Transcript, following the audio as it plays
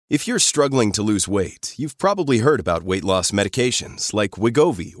If you're struggling to lose weight, you've probably heard about weight loss medications like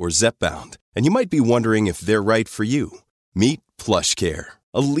Wegovy or Zepbound, and you might be wondering if they're right for you. Meet PlushCare,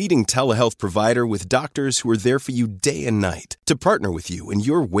 a leading telehealth provider with doctors who are there for you day and night to partner with you in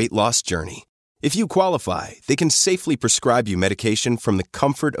your weight loss journey. If you qualify, they can safely prescribe you medication from the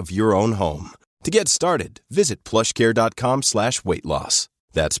comfort of your own home. To get started, visit plushcare.com/weight loss.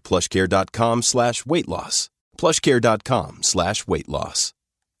 That's plushcare.com/weight loss. plushcare.com/weight loss.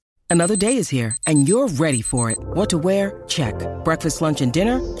 Another day is here, and you're ready for it. What to wear? Check. Breakfast, lunch, and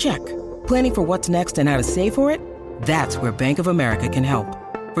dinner? Check. Planning for what's next and how to save for it? That's where Bank of America can help.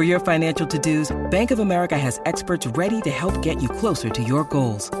 For your financial to-dos, Bank of America has experts ready to help get you closer to your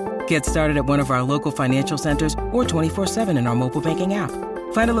goals. Get started at one of our local financial centers or 24/7 in our mobile banking app.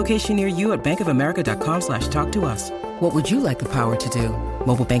 Find a location near you at bankofamerica.com/talktous. What would you like the power to do?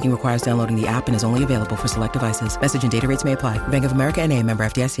 Mobile banking requires downloading the app and is only available for select devices. Message and data rates may apply. Bank of America N.A., member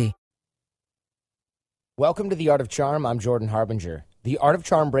FDIC. Welcome to The Art of Charm. I'm Jordan Harbinger. The Art of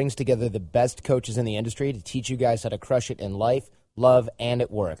Charm brings together the best coaches in the industry to teach you guys how to crush it in life, love, and at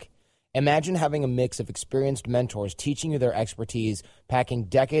work. Imagine having a mix of experienced mentors teaching you their expertise, packing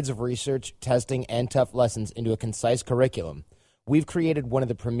decades of research, testing, and tough lessons into a concise curriculum. We've created one of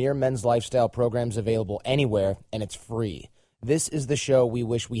the premier men's lifestyle programs available anywhere, and it's free. This is the show we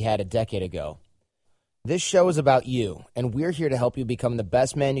wish we had a decade ago. This show is about you, and we're here to help you become the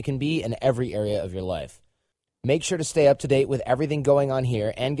best man you can be in every area of your life. Make sure to stay up to date with everything going on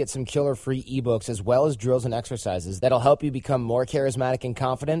here and get some killer free ebooks as well as drills and exercises that'll help you become more charismatic and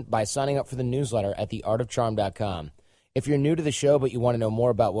confident by signing up for the newsletter at theartofcharm.com. If you're new to the show but you want to know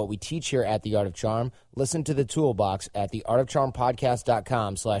more about what we teach here at The Art of Charm, listen to The Toolbox at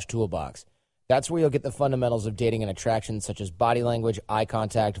theartofcharmpodcast.com/toolbox. That's where you'll get the fundamentals of dating and attraction such as body language, eye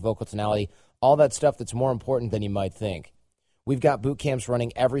contact, vocal tonality, all that stuff that's more important than you might think. We've got boot camps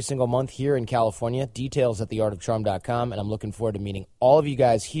running every single month here in California. Details at theartofcharm.com, and I'm looking forward to meeting all of you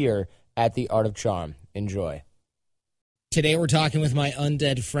guys here at The Art of Charm. Enjoy. Today we're talking with my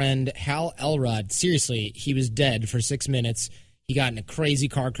undead friend, Hal Elrod. Seriously, he was dead for 6 minutes. He got in a crazy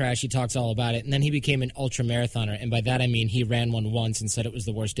car crash. He talks all about it. And then he became an ultra-marathoner. And by that I mean he ran one once and said it was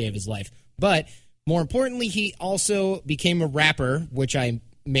the worst day of his life. But more importantly, he also became a rapper, which I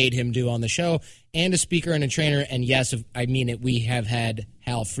made him do on the show, and a speaker and a trainer. And yes, I mean it, we have had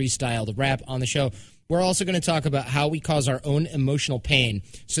Hal freestyle the rap on the show. We're also going to talk about how we cause our own emotional pain.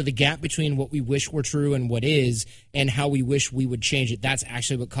 So the gap between what we wish were true and what is, and how we wish we would change it, that's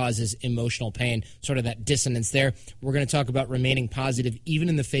actually what causes emotional pain, sort of that dissonance there. We're going to talk about remaining positive even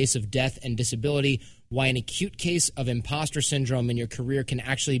in the face of death and disability, why an acute case of imposter syndrome in your career can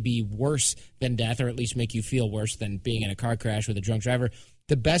actually be worse than death, or at least make you feel worse than being in a car crash with a drunk driver.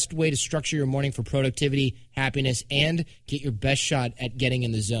 The best way to structure your morning for productivity, happiness, and get your best shot at getting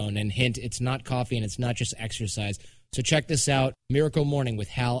in the zone. And hint, it's not coffee and it's not just exercise. So check this out. Miracle Morning with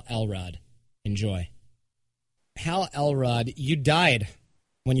Hal Elrod. Enjoy. Hal Elrod, you died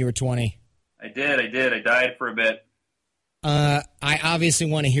when you were 20. I did. I died for a bit. I obviously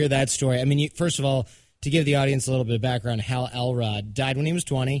want to hear that story. I mean, first of all, to give the audience a little bit of background, Hal Elrod died when he was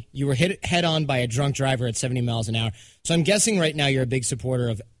 20. You were hit head on by a drunk driver at 70 miles an hour. So I'm guessing right now you're a big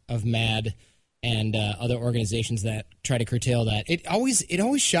supporter of MAD and other organizations that try to curtail that. It always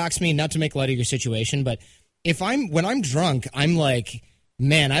shocks me, not to make light of your situation, but when I'm drunk, I'm like,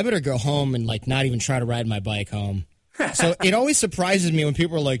 man, I better go home and like not even try to ride my bike home. So it always surprises me when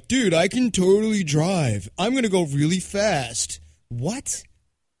people are like, dude, I can totally drive. I'm going to go really fast. What?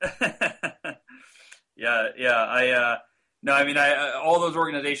 Yeah. All those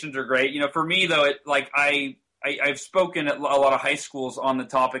organizations are great. You know, for me though, I've spoken at a lot of high schools on the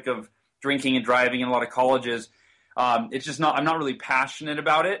topic of drinking and driving in a lot of colleges. It's just I'm not really passionate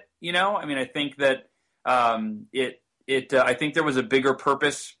about it. You know, I mean, I think that I think there was a bigger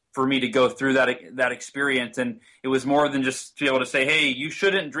purpose for me to go through that experience, and it was more than just to be able to say, hey, you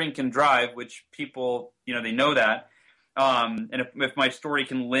shouldn't drink and drive, which people, you know, they know that. And if my story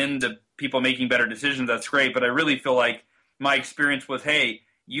can lend to people making better decisions, that's great. But I really feel like my experience was, hey,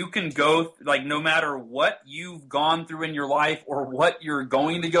 you can go, like, no matter what you've gone through in your life or what you're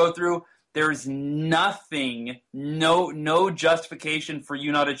going to go through, there's nothing, no justification for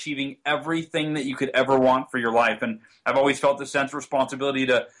you not achieving everything that you could ever want for your life. And I've always felt the sense of responsibility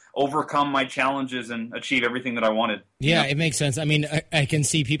to overcome my challenges and achieve everything that I wanted. Yeah, it makes sense. I mean, I can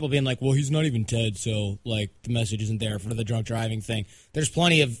see people being like, well, he's not even dead, so, like, the message isn't there for the drunk driving thing. There's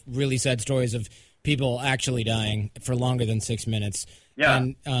plenty of really sad stories of people actually dying for longer than 6 minutes. Yeah.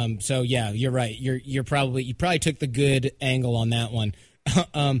 And so, yeah, you're right. You probably took the good angle on that one.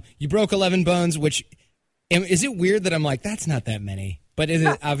 You broke 11 bones, which, is it weird that I'm like, that's not that many?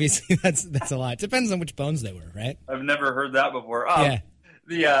 But obviously that's a lot. Depends on which bones they were, right? I've never heard that before.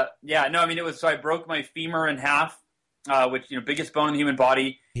 No, I mean, it was, so I broke my femur in half, which, biggest bone in the human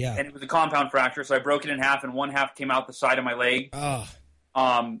body. Yeah. And it was a compound fracture. So I broke it in half and one half came out the side of my leg. Oh.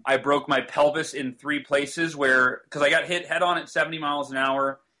 I broke my pelvis in 3 places because I got hit head on at 70 miles an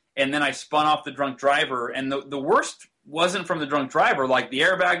hour. And then I spun off the drunk driver. And the worst wasn't from the drunk driver, like the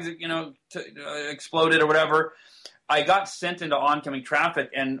airbags, exploded or whatever. I got sent into oncoming traffic,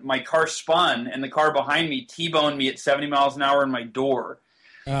 and my car spun, and the car behind me T-boned me at 70 miles an hour in my door.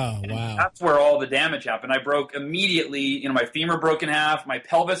 Oh, and wow. That's where all the damage happened. I broke immediately, my femur broke in half. My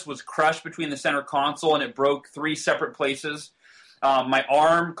pelvis was crushed between the center console, and it broke 3 separate places. My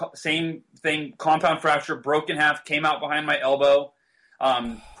arm, same thing, compound fracture, broke in half, came out behind my elbow.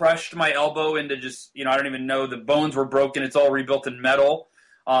 Crushed my elbow into just, I don't even know, the bones were broken. It's all rebuilt in metal.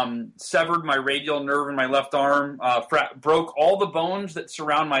 Severed my radial nerve in my left arm, broke all the bones that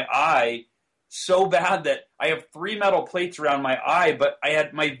surround my eye so bad that I have 3 metal plates around my eye, but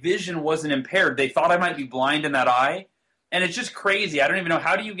my vision wasn't impaired. They thought I might be blind in that eye. And it's just crazy. I don't even know,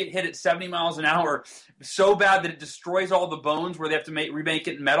 how do you get hit at 70 miles an hour so bad that it destroys all the bones where they have to remake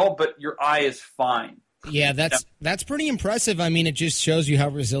it in metal, but your eye is fine. Yeah, that's pretty impressive. I mean, it just shows you how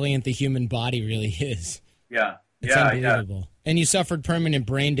resilient the human body really is. Yeah. It's unbelievable. Yeah. And you suffered permanent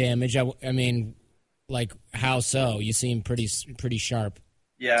brain damage. I mean, like, how so? You seem pretty sharp.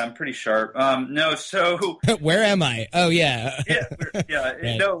 Yeah, I'm pretty sharp. No, so... Where am I? Oh, yeah. Yeah.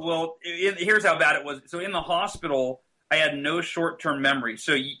 Right. No, well, here's how bad it was. So in the hospital, I had no short-term memory.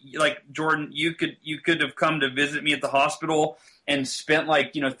 So, Jordan, you could have come to visit me at the hospital and spent,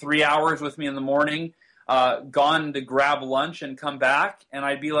 3 hours with me in the morning, gone to grab lunch and come back, and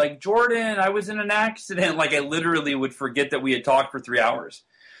I'd be like, Jordan, I was in an accident. I literally would forget that we had talked for 3 hours.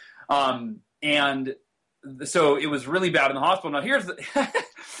 And so it was really bad in the hospital. Now here's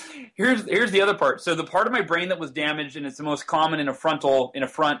the other part. So the part of my brain that was damaged, and it's the most common in a front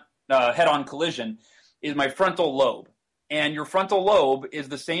head-on collision, is my frontal lobe. And your frontal lobe is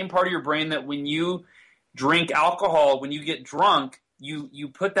the same part of your brain that when you drink alcohol, when you get drunk, you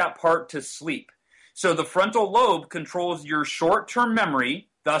put that part to sleep. So the frontal lobe controls your short-term memory.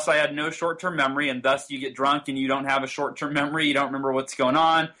 Thus, I had no short-term memory, and thus you get drunk and you don't have a short-term memory. You don't remember what's going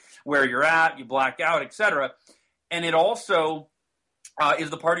on, where you're at, you black out, etc. And it also is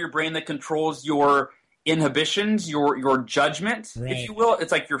the part of your brain that controls your inhibitions, your judgment, right, if you will.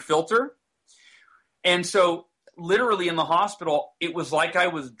 It's like your filter. And so literally in the hospital, it was like I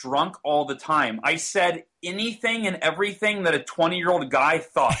was drunk all the time. I said anything and everything that a 20-year-old guy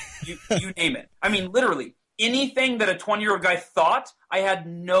thought. You name it. I mean, literally, anything that a 20-year-old guy thought, I had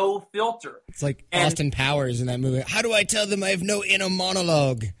no filter. It's like Austin Powers in that movie. How do I tell them I have no inner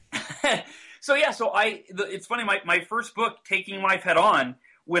monologue? It's funny, my first book, Taking Life Head On,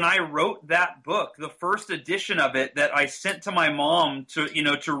 when I wrote that book, the first edition of it that I sent to my mom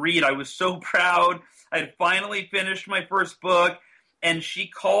to read, I was so proud. I had finally finished my first book, and she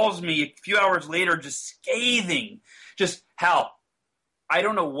calls me a few hours later just scathing. Just, Hal, I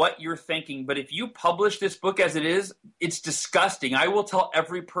don't know what you're thinking, but if you publish this book as it is, it's disgusting. I will tell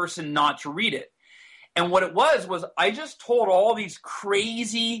every person not to read it. And what it was I just told all these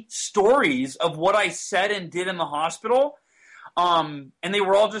crazy stories of what I said and did in the hospital. And they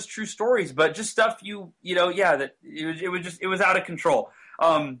were all just true stories, but just stuff that it was out of control.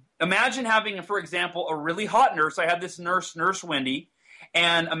 Imagine having, for example, a really hot nurse. I had this nurse Wendy,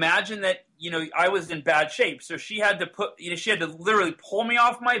 and imagine that, I was in bad shape. So she had to literally pull me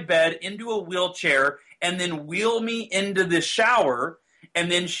off my bed into a wheelchair and then wheel me into the shower,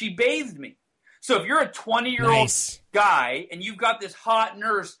 and then she bathed me. So if you're a 20-year-old guy and you've got this hot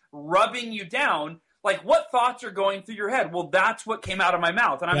nurse rubbing you down, what thoughts are going through your head? Well, that's what came out of my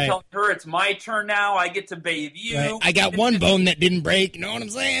mouth. And I'm telling her, it's my turn now. I get to bathe you. Right. I got one bone that didn't break. You know what I'm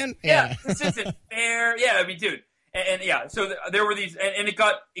saying? Yeah. This isn't fair. Yeah, I mean, dude. And so there were these, and it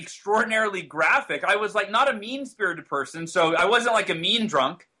got extraordinarily graphic. I was not a mean-spirited person, so I wasn't like a mean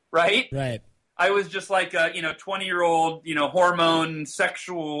drunk, right? Right. I was just like a, 20-year-old, hormone,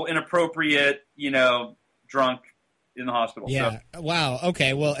 sexual, inappropriate, drunk in the hospital. Yeah. So. Wow.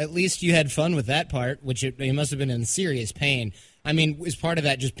 Okay. Well, at least you had fun with that part, which you must have been in serious pain. I mean, was part of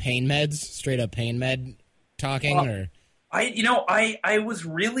that just pain meds, straight up pain med talking, or? I was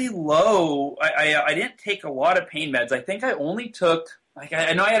really low. I didn't take a lot of pain meds. I think I only took,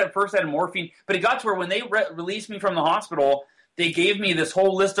 I know I had morphine, but it got to where when they released me from the hospital, they gave me this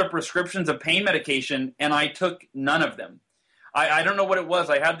whole list of prescriptions of pain medication, and I took none of them. I don't know what it was.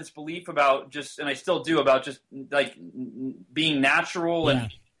 I had this belief about and I still do, about just being natural. Yeah.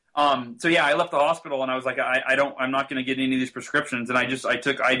 And So yeah, I left the hospital and I was like, I'm not going to get any of these prescriptions. And I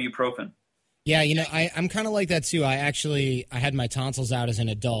took ibuprofen. Yeah, I'm kind of like that too. I had my tonsils out as an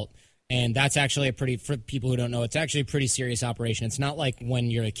adult, and that's actually for people who don't know, it's actually a pretty serious operation. It's not like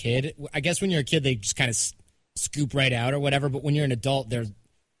when you're a kid. I guess when you're a kid, they just kind of scoop right out or whatever. But when you're an adult,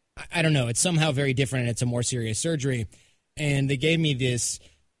 I don't know, it's somehow very different, and it's a more serious surgery. And they gave me this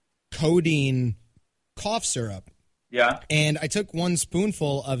codeine cough syrup. Yeah. And I took one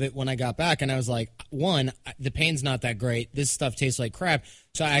spoonful of it when I got back, and I was like, one, the pain's not that great. This stuff tastes like crap.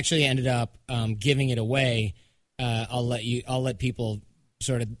 So I actually ended up giving it away. I'll let people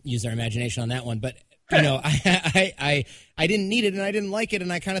sort of use their imagination on that one. But, I didn't need it, and I didn't like it,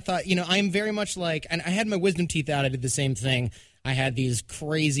 and I kind of thought, I'm very much like, and I had my wisdom teeth out. I did the same thing. I had these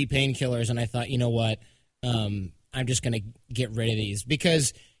crazy painkillers, and I thought, you know what, I'm just going to get rid of these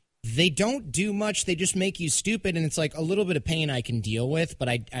because they don't do much. They just make you stupid, and it's like a little bit of pain I can deal with, but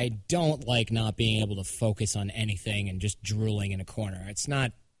I don't like not being able to focus on anything and just drooling in a corner. It's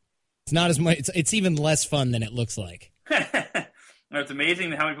not as much. It's even less fun than it looks like. It's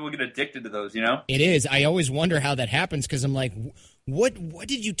amazing how many people get addicted to those, It is. I always wonder how that happens because I'm like, what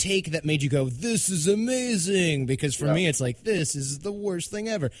did you take that made you go, this is amazing? Because for me, it's like, this is the worst thing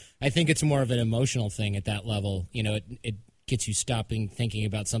ever. I think it's more of an emotional thing at that level. It gets you stopping thinking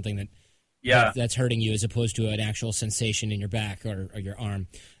about something that's hurting you as opposed to an actual sensation in your back or your arm.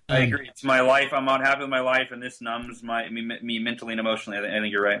 I agree. It's my life. I'm not happy with my life, and this numbs me mentally and emotionally. I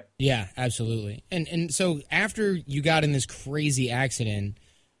think you're right. Yeah, absolutely. And so after you got in this crazy accident,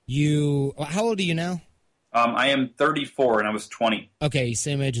 how old are you now? I am 34, and I was 20. Okay,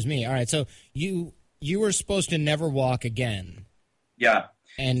 same age as me. All right, so you were supposed to never walk again. Yeah.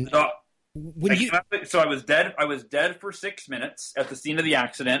 And so I was dead. I was dead for 6 minutes at the scene of the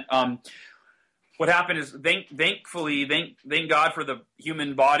accident. What happened is, thank God for the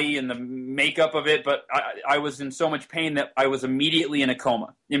human body and the makeup of it, but I was in so much pain that I was immediately in a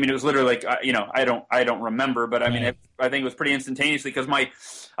coma. I mean, it was literally like, I don't remember, but I mean, I think it was pretty instantaneously because my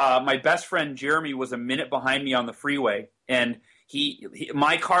best friend Jeremy was a minute behind me on the freeway, and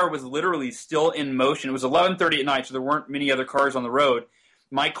my car was literally still in motion. It was 11:30 at night, so there weren't many other cars on the road.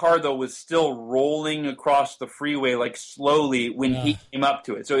 My car, though, was still rolling across the freeway, like slowly, when he came up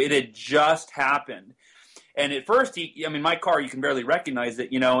to it. So it had just happened. And at first, my car, you can barely recognize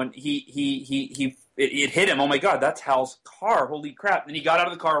it, and it hit him. Oh my God, that's Hal's car. Holy crap. And he got out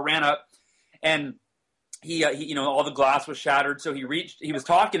of the car, ran up, and he all the glass was shattered. So he was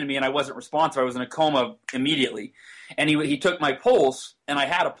talking to me, and I wasn't responsive. I was in a coma immediately. And he took my pulse, and I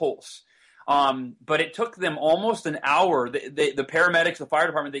had a pulse. But it took them almost an hour. The paramedics, the fire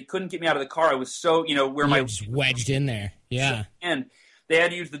department, they couldn't get me out of the car. I was so, where my just wedged in there. Yeah. And they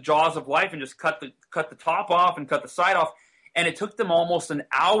had to use the jaws of life and just cut the top off and cut the side off. And it took them almost an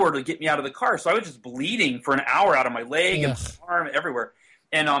hour to get me out of the car. So I was just bleeding for an hour out of my leg and my arm, everywhere.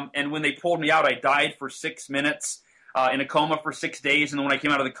 And when they pulled me out, I died for 6 minutes, in a coma for 6 days. And then when I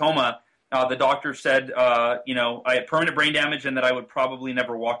came out of the coma, the doctor said, I had permanent brain damage and that I would probably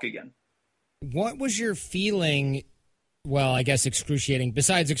never walk again. What was your feeling? Well, I guess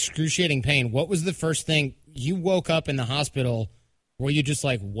besides excruciating pain, what was the first thing you woke up in the hospital? Were you just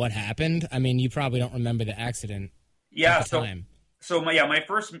like, what happened? I mean, you probably don't remember the accident. Yeah. At the time. So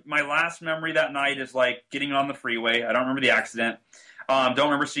my last memory that night is like getting on the freeway. I don't remember the accident. Don't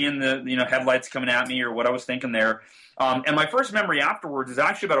remember seeing the, headlights coming at me or what I was thinking there. And my first memory afterwards is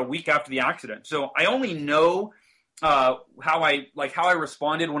actually about a week after the accident. So I only know, how I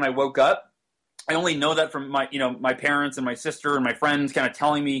responded when I woke up. I only know that from my parents and my sister and my friends kind of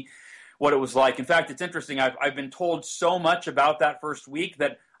telling me what it was like. In fact, it's interesting. I've been told so much about that first week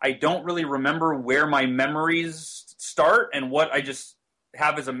that I don't really remember where my memories start and what I just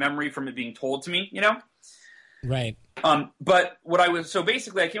have as a memory from it being told to me, Right. But so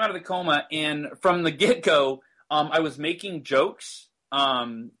basically I came out of the coma, and from the get-go, I was making jokes.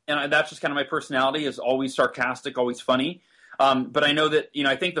 And that's just kind of my personality, is always sarcastic, always funny. But I know that,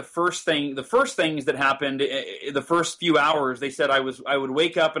 I think the first things that happened, the first few hours, they said I would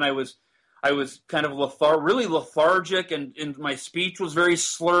wake up and I was kind of really lethargic, and my speech was very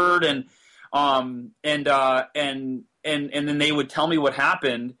slurred, and then they would tell me what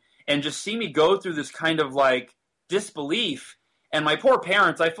happened and just see me go through this kind of like disbelief. And my poor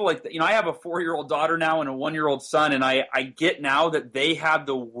parents, I feel like, I have a 4-year-old daughter now and a 1-year-old son, and I get now that they had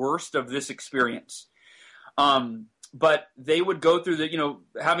the worst of this experience. But they would go through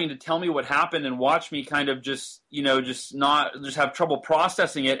having to tell me what happened and watch me kind of just have trouble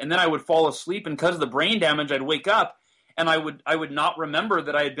processing it. And then I would fall asleep, and because of the brain damage, I'd wake up and I would not remember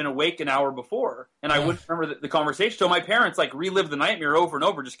that I had been awake an hour before, and I wouldn't remember the conversation. So my parents like relived the nightmare over and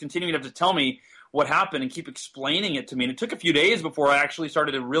over, just continuing to have to tell me what happened and keep explaining it to me. And it took a few days before I actually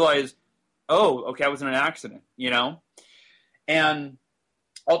started to realize, oh, okay, I was in an accident, And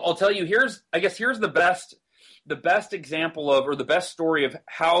I'll tell you, here's the best example of, or the best story of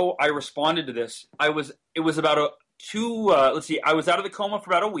how I responded to this. It was about I was out of the coma for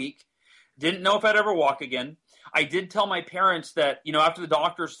about a week. Didn't know if I'd ever walk again. I did tell my parents that, after the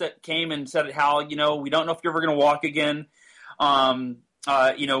doctors came and said, Hal, we don't know if you're ever going to walk again.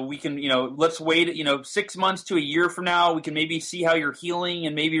 We can, let's wait, 6 months to a year from now, we can maybe see how you're healing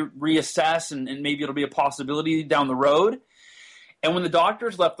and maybe reassess and maybe it'll be a possibility down the road. And when the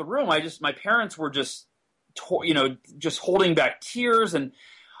doctors left the room, my parents were just holding back tears. And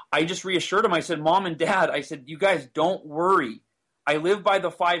I just reassured them. I said, Mom and Dad, I said, you guys don't worry. I live by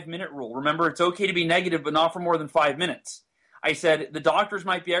the 5-minute rule. Remember, it's okay to be negative, but not for more than 5 minutes. I said, the doctors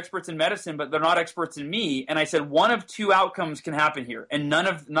might be experts in medicine, but they're not experts in me. And I said, one of two outcomes can happen here, and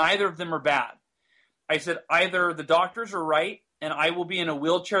neither of them are bad. I said, either the doctors are right, and I will be in a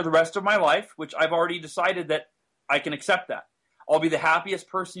wheelchair the rest of my life, which I've already decided that I can accept that. I'll be the happiest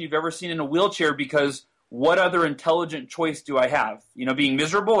person you've ever seen in a wheelchair, because what other intelligent choice do I have? Being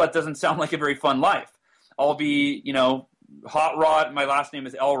miserable, that doesn't sound like a very fun life. I'll be, Hot Rod, my last name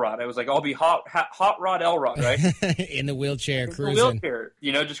is Elrod. I was like, I'll be Hot Rod Elrod, right? In the wheelchair, cruising. The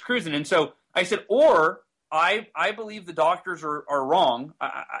wheelchair, just cruising. And so I said, or I believe the doctors are wrong.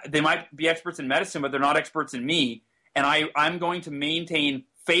 They might be experts in medicine, but they're not experts in me. And I'm going to maintain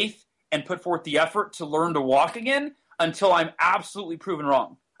faith and put forth the effort to learn to walk again until I'm absolutely proven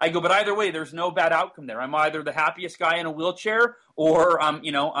wrong. I go, but either way, there's no bad outcome there. I'm either the happiest guy in a wheelchair, or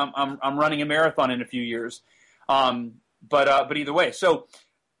I'm running a marathon in a few years. But either way. So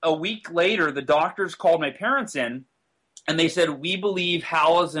a week later, the doctors called my parents in, and they said, we believe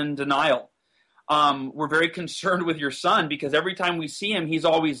Hal is in denial. We're very concerned with your son, because every time we see him, he's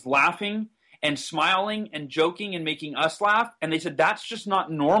always laughing and smiling and joking and making us laugh. And they said, that's just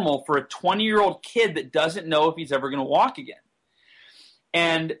not normal for a 20-year-old kid that doesn't know if he's ever going to walk again.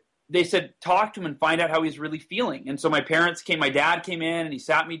 And they said, talk to him and find out how he's really feeling. And so my dad came in, and he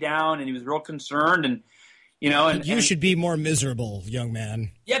sat me down, and he was real concerned, and you should be more miserable, young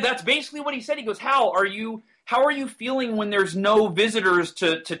man. Yeah, that's basically what he said. He goes, Hal, how are you feeling when there's no visitors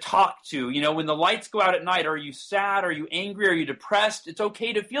to talk to? When the lights go out at night, are you sad? Are you angry? Are you depressed? It's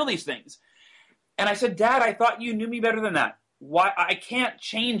okay to feel these things. And I said, Dad, I thought you knew me better than that. Why? I can't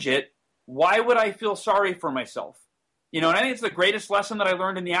change it. Why would I feel sorry for myself? And I think it's the greatest lesson that I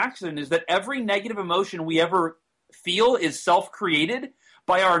learned in the accident, is that every negative emotion we ever feel is self-created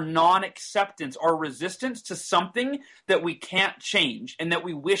by our non-acceptance, our resistance to something that we can't change and that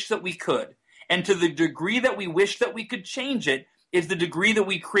we wish that we could. And to the degree that we wish that we could change it is the degree that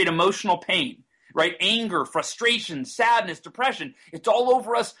we create emotional pain, right? Anger, frustration, sadness, depression. It's all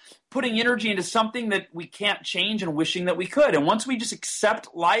over us putting energy into something that we can't change and wishing that we could. And once we just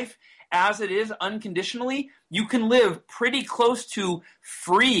accept life as it is unconditionally, you can live pretty close to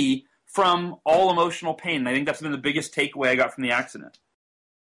free from all emotional pain. And I think that's been the biggest takeaway I got from the accident.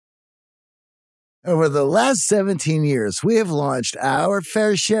 Over the last 17 years, we have launched our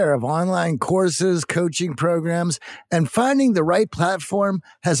fair share of online courses, coaching programs, and finding the right platform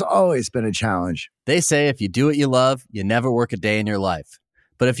has always been a challenge. They say if you do what you love, you never work a day in your life.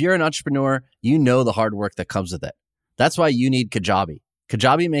 But if you're an entrepreneur, you know the hard work that comes with it. That's why you need Kajabi.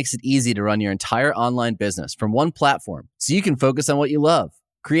 Kajabi makes it easy to run your entire online business from one platform, so you can focus on what you love,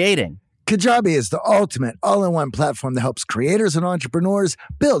 creating. Kajabi is the ultimate all-in-one platform that helps creators and entrepreneurs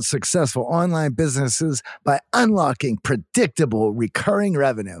build successful online businesses by unlocking predictable, recurring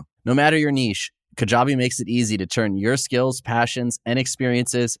revenue. No matter your niche, Kajabi makes it easy to turn your skills, passions, and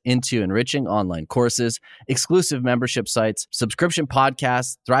experiences into enriching online courses, exclusive membership sites, subscription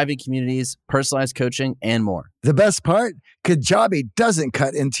podcasts, thriving communities, personalized coaching, and more. The best part? Kajabi doesn't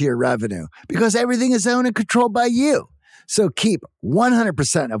cut into your revenue because everything is owned and controlled by you. So keep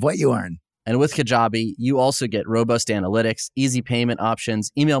 100% of what you earn. And with Kajabi, you also get robust analytics, easy payment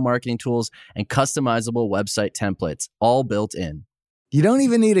options, email marketing tools, and customizable website templates, all built in. You don't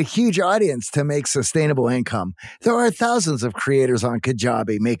even need a huge audience to make sustainable income. There are thousands of creators on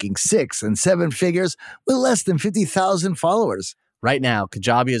Kajabi making 6 and 7 figures with less than 50,000 followers. Right now,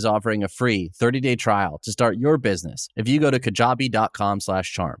 Kajabi is offering a free 30-day trial to start your business if you go to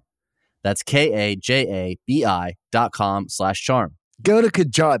kajabi.com/charm. That's KAJABI.com/charm. Go to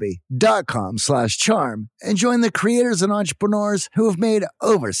kajabi.com/charm and join the creators and entrepreneurs who have made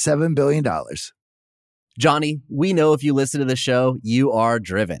over $7 billion. Johnny, we know if you listen to the show, you are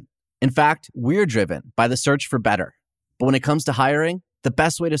driven. In fact, we're driven by the search for better. But when it comes to hiring, the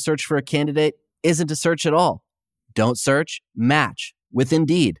best way to search for a candidate isn't to search at all. Don't search, match with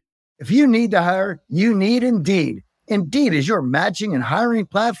Indeed. If you need to hire, you need Indeed. Indeed is your matching and hiring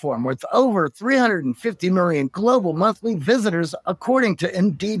platform with over 350 million global monthly visitors, according to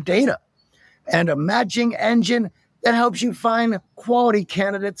Indeed data, and a matching engine that helps you find quality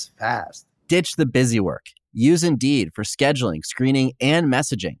candidates fast. Ditch the busy work. Use Indeed for scheduling, screening, and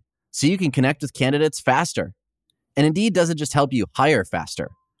messaging so you can connect with candidates faster. And Indeed doesn't just help you hire faster.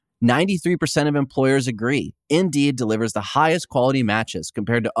 93% of employers agree Indeed delivers the highest quality matches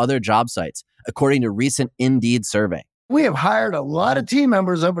compared to other job sites, according to recent Indeed survey. We have hired a lot of team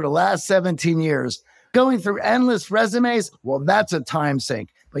members over the last 17 years. Going through endless resumes, well, that's a time sink.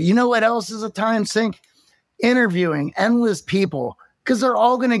 But you know what else is a time sink? Interviewing endless people, because they're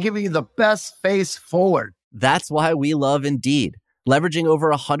all going to give you the best face forward. That's why we love Indeed, leveraging over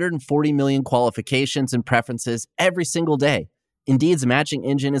 140 million qualifications and preferences every single day. Indeed's matching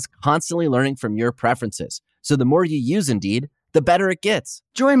engine is constantly learning from your preferences. So the more you use Indeed, the better it gets.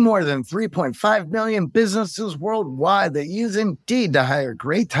 Join more than 3.5 million businesses worldwide that use Indeed to hire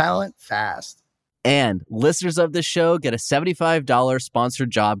great talent fast. And listeners of this show get a $75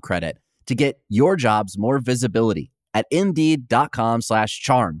 sponsored job credit to get your jobs more visibility at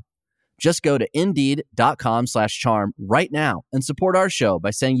Indeed.com/charm. Just go to Indeed.com/charm right now and support our show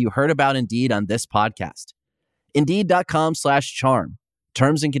by saying you heard about Indeed on this podcast. Indeed.com/charm.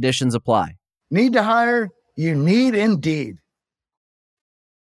 Terms and conditions apply. Need to hire? You need Indeed.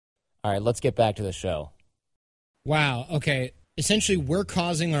 All right, let's get back to the show. Wow. Okay. Essentially, we're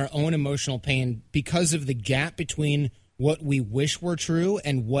causing our own emotional pain because of the gap between what we wish were true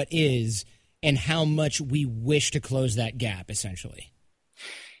and what is, and how much we wish to close that gap, essentially.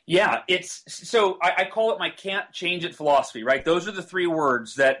 Yeah, I call it my can't change it philosophy, right? Those are the three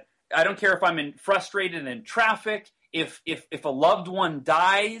words that I don't care if I'm frustrated in traffic, if a loved one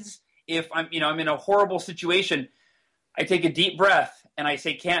dies, if I'm in a horrible situation, I take a deep breath and I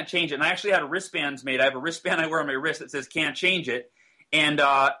say can't change it. And I actually had wristbands made. I have a wristband I wear on my wrist that says can't change it. And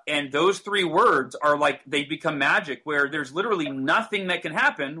those three words are like, they become magic, where there's literally nothing that can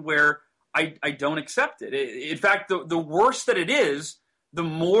happen where I don't accept it. In fact, the worse that it is, the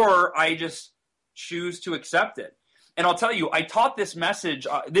more I just choose to accept it. And I'll tell you, I taught this message,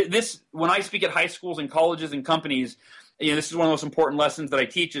 when I speak at high schools and colleges and companies, this is one of the most important lessons that I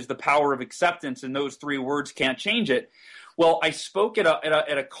teach, is the power of acceptance, and those three words can't change it. Well, I spoke at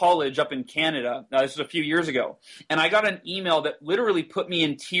a college up in Canada. This was a few years ago, and I got an email that literally put me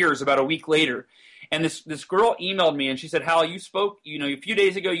in tears about a week later. And this girl emailed me, and she said, "Hal, you spoke, a few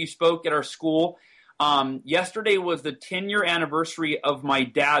days ago you spoke at our school. Yesterday was the 10-year anniversary of my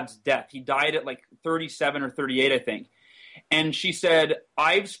dad's death. He died at like 37 or 38, I think." And she said,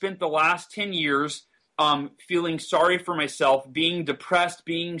 "I've spent the last 10 years feeling sorry for myself, being depressed,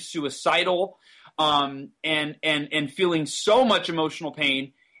 being suicidal, and feeling so much emotional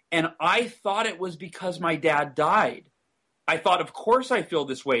pain. And I thought it was because my dad died. I thought, of course I feel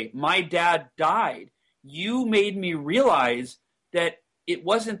this way. My dad died. You made me realize that it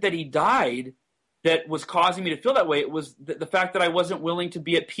wasn't that he died that was causing me to feel that way. It was the fact that I wasn't willing to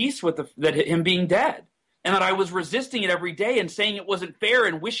be at peace with him being dead, and that I was resisting it every day and saying it wasn't fair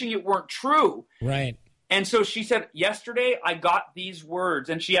and wishing it weren't true." Right. And so she said, "Yesterday I got these words,"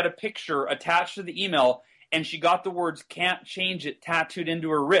 and she had a picture attached to the email, and she got the words "can't change it" tattooed into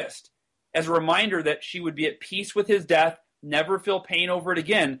her wrist as a reminder that she would be at peace with his death, never feel pain over it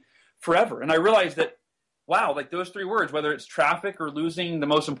again, forever. And I realized that, wow, like those three words, whether it's traffic or losing the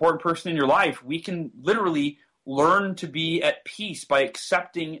most important person in your life, we can literally learn to be at peace by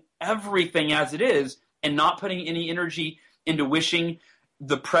accepting everything as it is and not putting any energy into wishing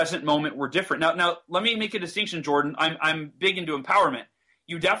the present moment were different. Now, let me make a distinction, Jordan. I'm big into empowerment.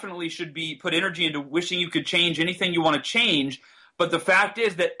 You definitely should put energy into wishing you could change anything you want to change. But the fact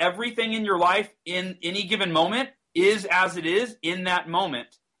is that everything in your life in any given moment is as it is in that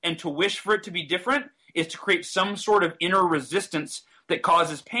moment. And to wish for it to be different is to create some sort of inner resistance that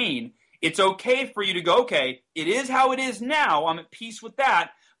causes pain. It's okay for you to go, okay, it is how it is now. I'm at peace with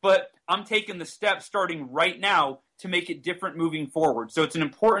that. But I'm taking the steps starting right now to make it different moving forward. So it's an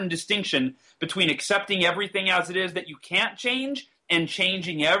important distinction between accepting everything as it is that you can't change and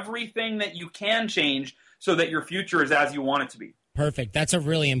changing everything that you can change so that your future is as you want it to be. Perfect. That's a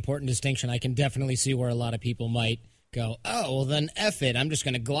really important distinction. I can definitely see where a lot of people might go, oh, well then F it, I'm just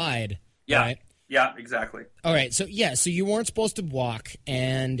going to glide. Yeah. Right? Yeah, exactly. All right. So you weren't supposed to walk,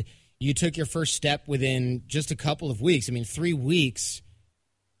 and you took your first step within just a couple of weeks. I mean, 3 weeks.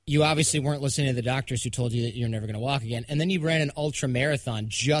 you obviously weren't listening to the doctors who told you that you're never going to walk again. And then you ran an ultra marathon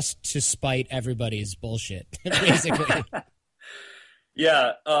just to spite everybody's bullshit, basically.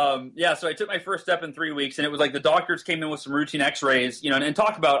 Yeah. So I took my first step in 3 weeks, and it was like the doctors came in with some routine x-rays, and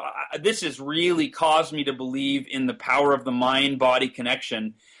talk about this has really caused me to believe in the power of the mind-body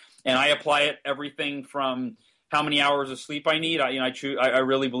connection. And I apply it everything from how many hours of sleep I need. I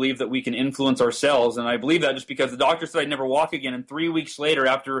really believe that we can influence our cells, and I believe that just because the doctor said I'd never walk again, and 3 weeks later,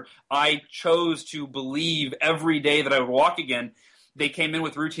 after I chose to believe every day that I would walk again, they came in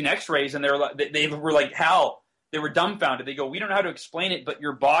with routine x-rays, and they were like, Hal, they were dumbfounded. They go, we don't know how to explain it, but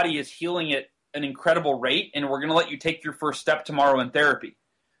your body is healing at an incredible rate, and we're going to let you take your first step tomorrow in therapy.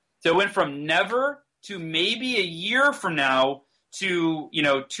 So it went from never to maybe a year from now to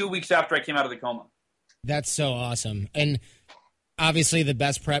 2 weeks after I came out of the coma. That's so awesome. And obviously the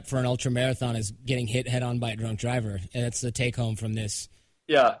best prep for an ultra marathon is getting hit head on by a drunk driver. And that's the take home from this.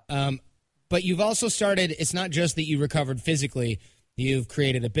 Yeah. But you've also started, it's not just that you recovered physically. You've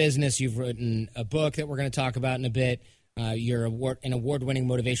created a business. You've written a book that we're going to talk about in a bit. You're an award-winning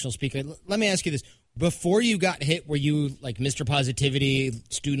motivational speaker. Let me ask you this. Before you got hit, were you like Mr. Positivity,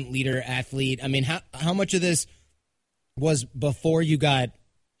 student leader, athlete? I mean, how much of this was before you got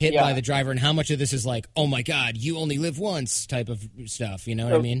hit by the driver, and how much of this is like, oh my God, you only live once type of stuff? You know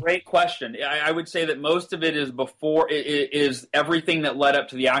what I mean? Great question. I would say that most of it is before it is everything that led up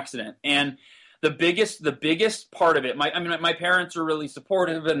to the accident. And the biggest part of it, my parents are really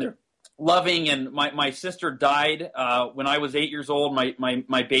supportive and they're loving. And my sister died when I was 8 years old.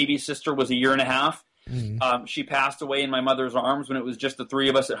 My baby sister was a year and a half. Mm-hmm. She passed away in my mother's arms when it was just the three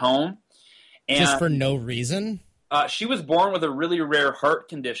of us at home. And just for no reason? She was born with a really rare heart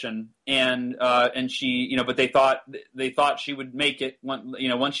condition, and she, but they thought she would make it.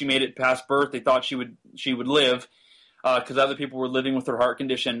 Once she made it past birth, they thought she would live, because other people were living with her heart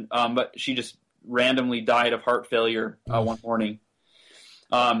condition. But she just randomly died of heart failure one morning.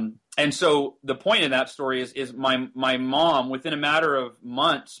 And so the point of that story is my mom, within a matter of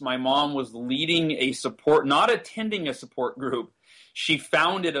months, my mom was leading not attending a support group. She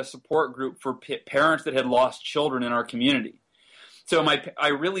founded a support group for parents that had lost children in our community. So I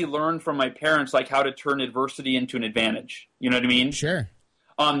really learned from my parents like how to turn adversity into an advantage. You know what I mean? Sure.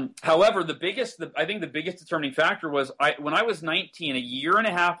 However, I think the biggest determining factor was when I was 19, a year and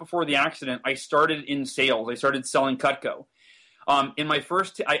a half before the accident, I started in sales. I started selling Cutco. In my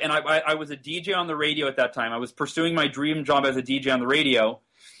first, I was a DJ on the radio at that time. I was pursuing my dream job as a DJ on the radio.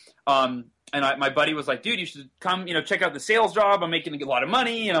 And my buddy was like, dude, you should come, check out the sales job. I'm making a lot of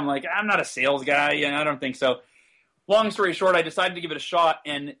money. And I'm like, I'm not a sales guy. And I don't think so. Long story short, I decided to give it a shot.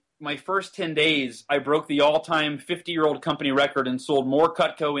 And my first 10 days, I broke the all-time 50-year-old company record and sold more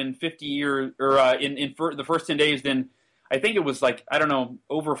Cutco in 50 years, or in the first 10 days than, I think it was like, I don't know,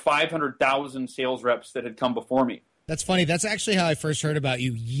 over 500,000 sales reps that had come before me. That's funny. That's actually how I first heard about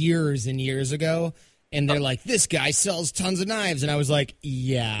you years and years ago. And they're like, this guy sells tons of knives. And I was like,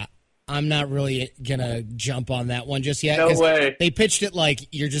 yeah, I'm not really going to jump on that one just yet. No way. They pitched it like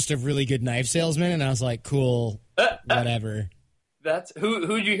you're just a really good knife salesman. And I was like, cool, whatever. That's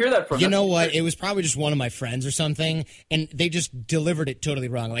who'd you hear that from? You know what? It was probably just one of my friends or something. And they just delivered it totally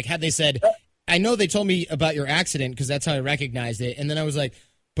wrong. Like had they said, I know they told me about your accident because that's how I recognized it. And then I was like,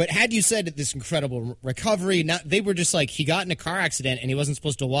 but had you said this incredible recovery, they were just like, he got in a car accident and he wasn't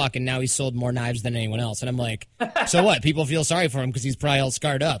supposed to walk, and now he sold more knives than anyone else. And I'm like, so what? People feel sorry for him because he's probably all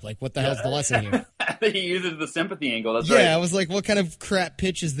scarred up. Like, what the hell's the lesson here? He uses the sympathy angle. That's right. Yeah, I was like, what kind of crap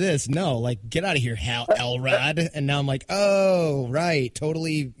pitch is this? No, like, get out of here, Elrod. And now I'm like, oh, right,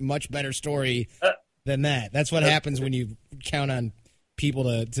 totally much better story than that. That's what happens when you count on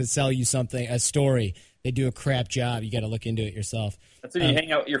people to sell you something, a story. They do a crap job. You got to look into it yourself. That's when you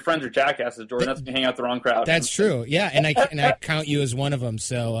hang out. Your friends are jackasses, Jordan. That's when you hang out the wrong crowd. That's true. Yeah, and I count you as one of them.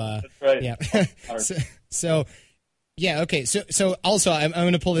 So that's right. Yeah. so yeah. Okay. So also, I'm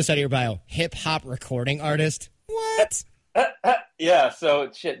going to pull this out of your bio. Hip hop recording artist. What? Yeah.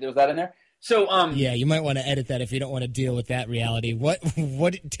 So shit. Was that in there? So yeah, you might want to edit that if you don't want to deal with that reality. What?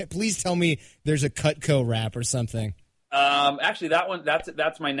 Please tell me there's a Cutco rap or something. Actually, that one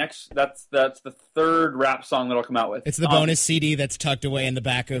that's my next. That's the third rap song that I'll come out with. It's the bonus CD that's tucked away in the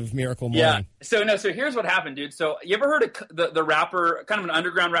back of Miracle Morning. Yeah. So here's what happened, dude. So you ever heard of the rapper, kind of an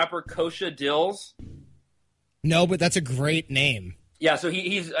underground rapper, Kosha Dills? No, but that's a great name. Yeah. So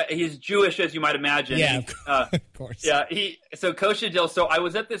he's Jewish, as you might imagine. Yeah, of course. Yeah. So Kosha Dills. So I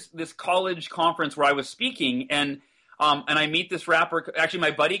was at this college conference where I was speaking, and I meet this rapper. Actually, my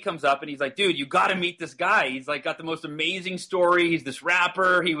buddy comes up and he's like, dude, you got to meet this guy. He's like got the most amazing story. He's this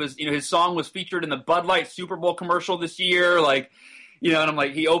rapper. He was, his song was featured in the Bud Light Super Bowl commercial this year. Like, and I'm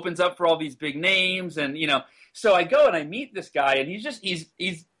like, he opens up for all these big names, and so I go and I meet this guy, and he's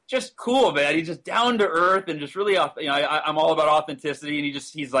just cool, man. He's just down to earth and just really, I'm all about authenticity, and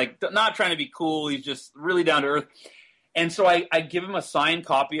he's like not trying to be cool. He's just really down to earth. And so I give him a signed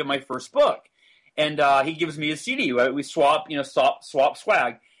copy of my first book, and he gives me a CD. We swap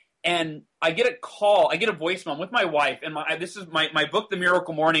swag, and I get a voicemail. I'm with my wife, and this is my book, The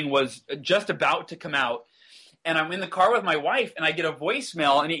Miracle Morning, was just about to come out, and I'm in the car with my wife, and I get a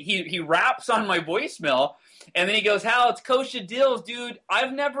voicemail, and he raps on my voicemail. And then he goes, Hal, it's Coach Adils, dude.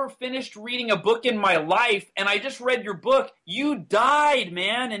 I've never finished reading a book in my life, and I just read your book. You died,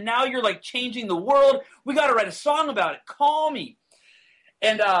 man, and now you're like changing the world. We got to write a song about it. Call me.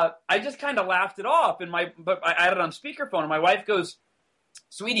 And I just kind of laughed it off, but I had it on speakerphone, and my wife goes,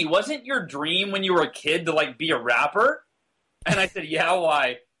 sweetie, wasn't your dream when you were a kid to like be a rapper? And I said, yeah,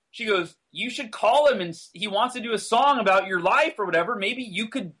 why? She goes, you should call him, and he wants to do a song about your life or whatever. Maybe you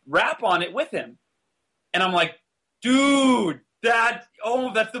could rap on it with him. And I'm like, dude, that's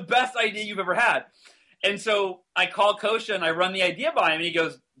the best idea you've ever had. And so I call Kosha and I run the idea by him, and he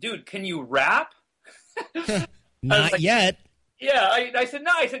goes, dude, can you rap? Not yet. Yeah, I said,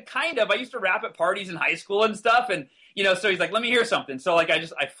 no. I said, kind of. I used to rap at parties in high school and stuff. And, so he's like, let me hear something. So like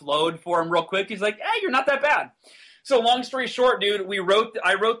I flowed for him real quick. He's like, hey, you're not that bad. So long story short, dude,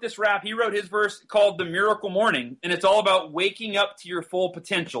 I wrote this rap. He wrote his verse called The Miracle Morning, and it's all about waking up to your full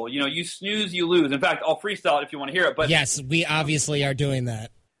potential. You snooze, you lose. In fact, I'll freestyle it if you want to hear it. But yes, we obviously are doing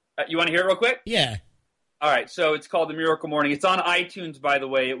that. You want to hear it real quick? Yeah. All right, so it's called The Miracle Morning. It's on iTunes, by the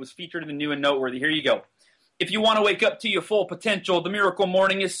way. It was featured in the New and Noteworthy. Here you go. If you want to wake up to your full potential, The Miracle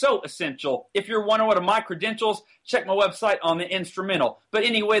Morning is so essential. If you're wondering what are my credentials, check my website on the instrumental. But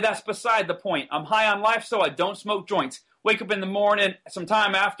anyway, that's beside the point. I'm high on life, so I don't smoke joints. Wake up in the morning,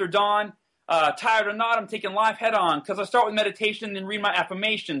 sometime after dawn. Tired or not, I'm taking life head on, because I start with meditation, then read my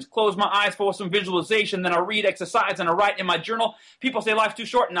affirmations, close my eyes for some visualization, then I read, exercise, and I write in my journal. People say life's too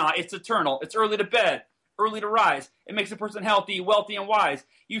short. Nah, it's eternal. It's early to bed, early to rise. It makes a person healthy, wealthy, and wise.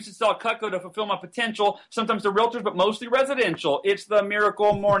 Used to sell Cutco to fulfill my potential, sometimes to realtors, but mostly residential. It's the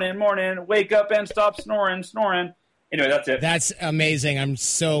miracle morning, wake up and stop snoring. Anyway, that's it. That's amazing. I'm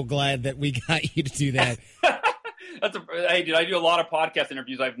so glad that we got you to do that. Hey, dude, I do a lot of podcast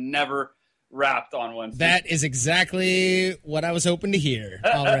interviews. I've never rapped on one. That is exactly what I was hoping to hear.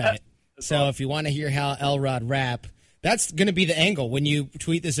 All right. So awesome. If you want to hear how Elrod rap, that's going to be the angle. When you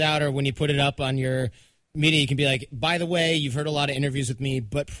tweet this out or when you put it up on your media, you can be like, by the way, you've heard a lot of interviews with me,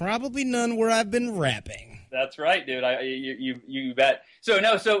 but probably none where I've been rapping. That's right, dude. You bet.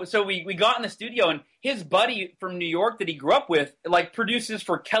 So we got in the studio, and his buddy from New York that he grew up with, like, produces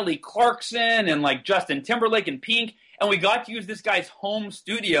for Kelly Clarkson and like Justin Timberlake and Pink, and we got to use this guy's home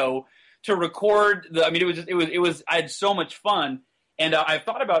studio to record it was I had so much fun, and I've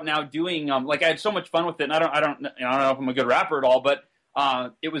thought about now doing I had so much fun with it, and I don't know if I'm a good rapper at all, but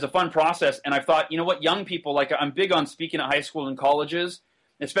it was a fun process, and I thought, what, young people, like, I'm big on speaking at high schools and colleges,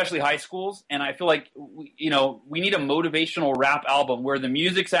 especially high schools, and I feel like we need a motivational rap album where the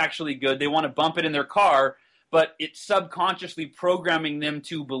music's actually good. They want to bump it in their car, but it's subconsciously programming them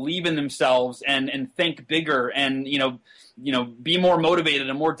to believe in themselves and think bigger and be more motivated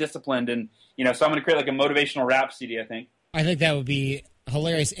and more disciplined. And so I'm going to create like a motivational rap CD, I think. I think that would be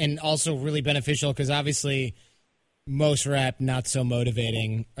hilarious and also really beneficial, because obviously most rap not so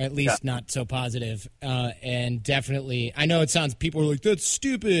motivating, or at least not so positive. And definitely, I know people are like, that's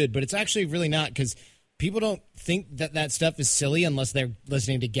stupid, but it's actually really not, because people don't think that stuff is silly unless they're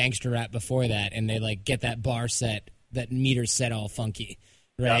listening to gangster rap before that, and they like get that bar set, that meter set all funky,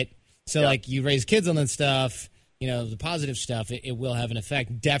 right? Yeah. So like you raise kids on that stuff, the positive stuff, it will have an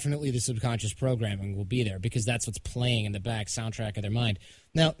effect. Definitely the subconscious programming will be there, because that's what's playing in the back soundtrack of their mind.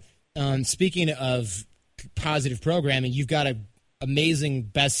 Now, speaking of positive programming, you've got an amazing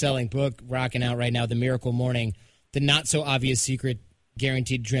best-selling book rocking out right now, The Miracle Morning, The Not So Obvious Secret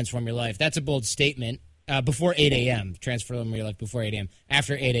Guaranteed to Transform Your Life. That's a bold statement. Before 8 a.m., transform your life before 8 a.m.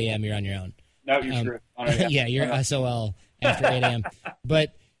 After 8 a.m., you're on your own. No, you're screwed. Yeah, you're SOL after 8 a.m.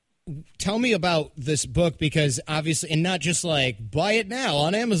 But tell me about this book, because obviously, and not just like buy it now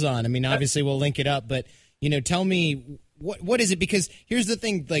on Amazon. I mean, obviously we'll link it up, but tell me what is it? Because here's the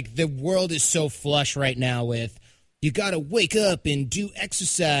thing: like, the world is so flush right now with, you got to wake up and do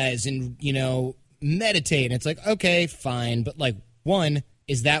exercise and meditate. And it's like, okay, fine, but like, one,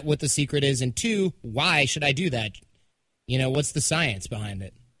 is that what the secret is? And two, why should I do that? What's the science behind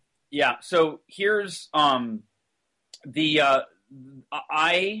it? Yeah. So here's how do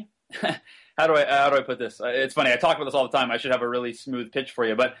I put this? It's funny. I talk about this all the time. I should have a really smooth pitch for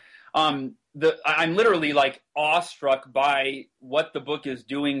you, but I'm literally like awestruck by what the book is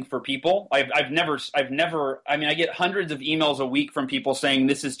doing for people. I've never, I mean, I get hundreds of emails a week from people saying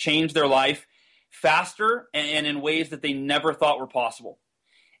this has changed their life faster and in ways that they never thought were possible.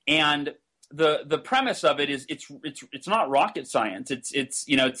 And the premise of it is it's not rocket science. It's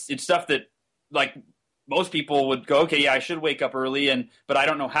stuff that like most people would go, okay, yeah, I should wake up early, but I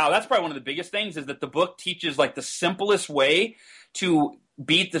don't know how. That's probably one of the biggest things, is that the book teaches like the simplest way to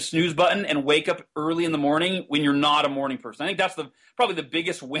beat the snooze button and wake up early in the morning when you're not a morning person. I think that's probably the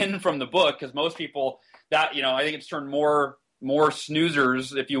biggest win from the book, because most people I think it's turned more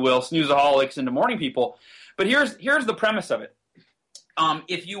snoozers, if you will, snoozeaholics into morning people. But here's the premise of it.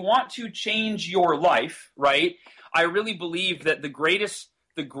 If you want to change your life, right, I really believe that the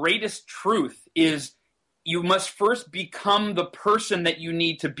greatest truth is you must first become the person that you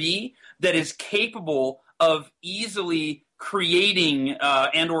need to be, that is capable of easily creating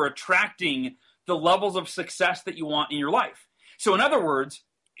and or attracting the levels of success that you want in your life. So in other words,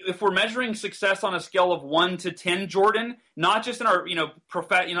 if we're measuring success on a scale of 1 to 10, Jordan, not just in our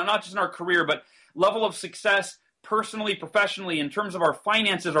not just in our career, but level of success personally, professionally, in terms of our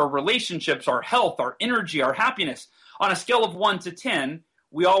finances, our relationships, our health, our energy, our happiness, on a scale of 1 to 10,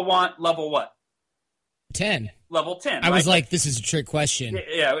 we all want level what? 10. Level 10. I was like, this is a trick question.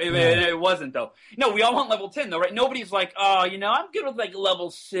 Yeah, it wasn't, though. No, we all want level 10, though, right? Nobody's like, oh, I'm good with like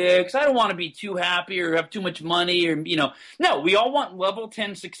level 6. I don't want to be too happy or have too much money or, No, we all want level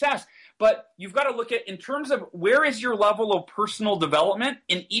 10 success. But you've got to look at, in terms of where is your level of personal development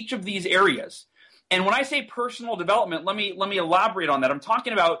in each of these areas. And when I say personal development, let me elaborate on that. I'm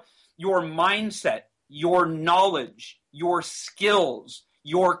talking about your mindset, your knowledge, your skills,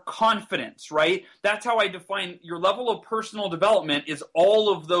 your confidence, right? That's how I define your level of personal development, is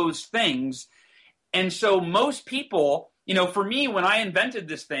all of those things. And so most people, for me, when I invented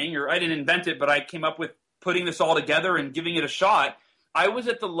this thing, or I didn't invent it, but I came up with putting this all together and giving it a shot, I was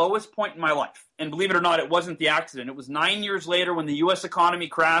at the lowest point in my life. And believe it or not, it wasn't the accident. It was 9 years later when the U.S. economy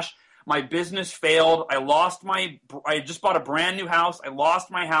crashed. My business failed. I just bought a brand new house. I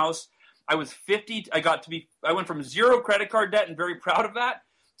lost my house. I was 50. I went from zero credit card debt, and very proud of that,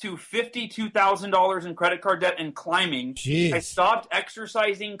 to $52,000 in credit card debt and climbing. Jeez. I stopped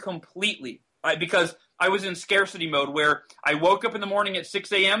exercising completely because I was in scarcity mode, where I woke up in the morning at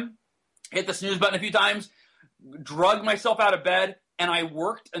 6 a.m., hit the snooze button a few times, drugged myself out of bed, and I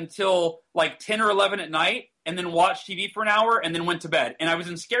worked until like 10 or 11 at night, and then watched TV for an hour, and then went to bed. And I was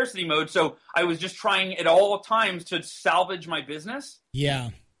in scarcity mode, so I was just trying at all times to salvage my business.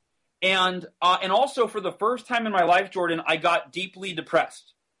 Yeah. And also, for the first time in my life, Jordan, I got deeply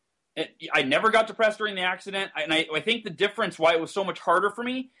depressed. I never got depressed during the accident, and I think the difference why it was so much harder for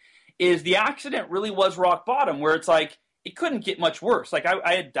me is the accident really was rock bottom, where it's like it couldn't get much worse. Like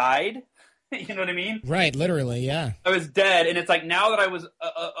I had died, you know what I mean? Right, literally, yeah. I was dead, and it's like now that I was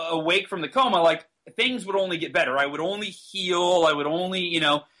awake from the coma, like things would only get better. I would only heal. I would only,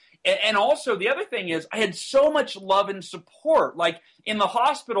 And also, the other thing is, I had so much love and support. Like, in the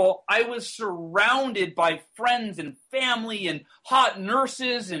hospital, I was surrounded by friends and family and hot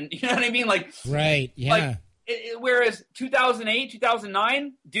nurses, and you know what I mean? Like, right, yeah. Whereas 2008,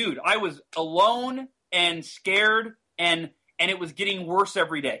 2009, dude, I was alone and scared, and it was getting worse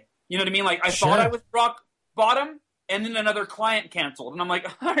every day. You know what I mean? Like, I thought I was rock bottom, and then another client canceled, and I'm like,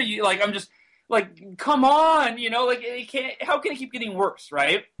 how are you? Like, I'm just... Like, come on, like how can it keep getting worse,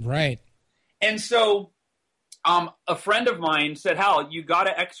 right? Right. And so a friend of mine said, Hal, you got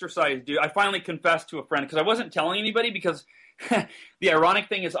to exercise, dude. I finally confessed to a friend because I wasn't telling anybody because the ironic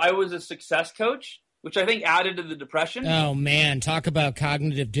thing is I was a success coach, which I think added to the depression. Oh, man. Talk about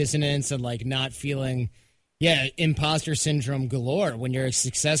cognitive dissonance and, like, not feeling, imposter syndrome galore when you're a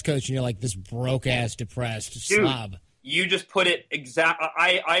success coach and you're like this broke-ass, depressed slob. You just put it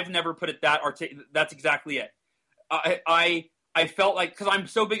I've never put it that that's exactly it. I felt like, because I'm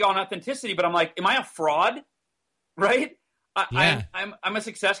so big on authenticity, but I'm like, am I a fraud? Right? I'm a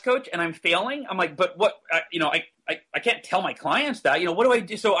success coach and I'm failing. I'm like, but what? I can't tell my clients that. What do I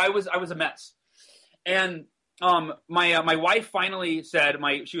do? So I was a mess. And my wife finally said,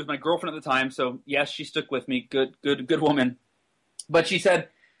 she was my girlfriend at the time, so yes, she stuck with me. Good woman. But she said,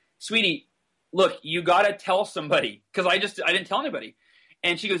 sweetie, look, you got to tell somebody, because I didn't tell anybody.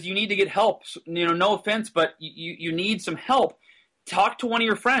 And she goes, you need to get help. No offense, but you need some help. Talk to one of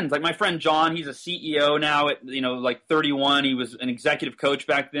your friends. Like my friend John, he's a CEO now at, like 31. He was an executive coach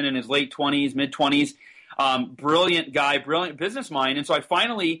back then in his late 20s, mid 20s. Brilliant guy, brilliant business mind. And so I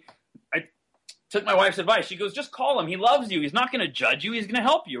took my wife's advice. She goes, just call him. He loves you. He's not going to judge you. He's going to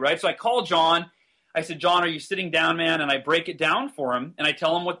help you, right? So I called John. I said, John, are you sitting down, man? And I break it down for him. And I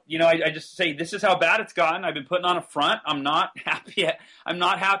tell him what, I just say, this is how bad it's gotten. I've been putting on a front. I'm not happy. I'm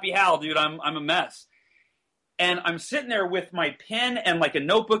not happy, Hal, dude. I'm a mess. And I'm sitting there with my pen and like a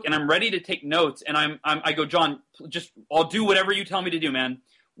notebook, and I'm ready to take notes. And I go, John, I'll do whatever you tell me to do, man.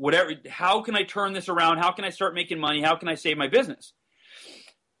 Whatever. How can I turn this around? How can I start making money? How can I save my business?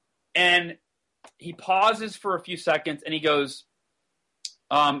 And he pauses for a few seconds, and he goes,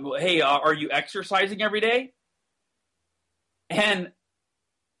 hey, are you exercising every day? And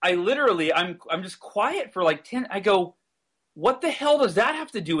I literally, I'm just quiet for like 10. I go, what the hell does that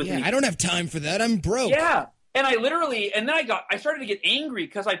have to do with me? I don't have time for that. I'm broke. Yeah. And I literally, and then I started to get angry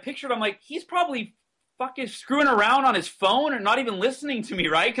because I pictured, I'm like, he's probably fucking screwing around on his phone and not even listening to me,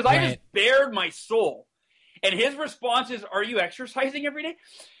 right? Because I just bared my soul. And his response is, are you exercising every day?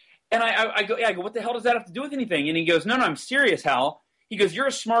 And I go, what the hell does that have to do with anything? And he goes, no, I'm serious, Hal. He goes, you're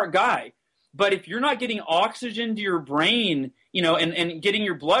a smart guy. But if you're not getting oxygen to your brain, and getting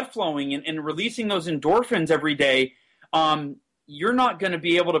your blood flowing and releasing those endorphins every day, you're not going to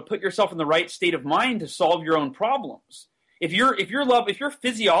be able to put yourself in the right state of mind to solve your own problems. If your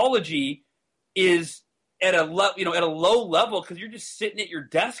physiology is at a low level because you're just sitting at your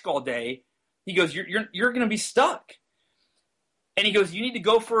desk all day, he goes, you're going to be stuck. And he goes, you need to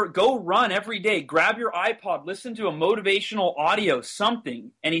go run every day, grab your iPod, listen to a motivational audio,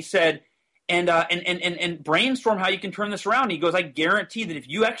 something. And he said, and brainstorm how you can turn this around. He goes, I guarantee that if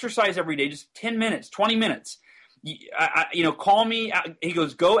you exercise every day, just 10 minutes, 20 minutes, call me. He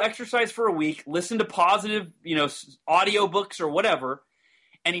goes, go exercise for a week, listen to positive, audio books or whatever.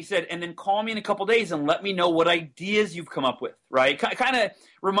 And he said, and then call me in a couple days and let me know what ideas you've come up with, right? Kind of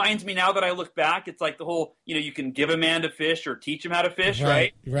reminds me now that I look back, it's like the whole, you can give a man to fish or teach him how to fish,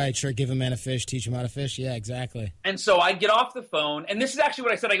 right? Right, sure. Give a man a fish, teach him how to fish. Yeah, exactly. And so I get off the phone, and this is actually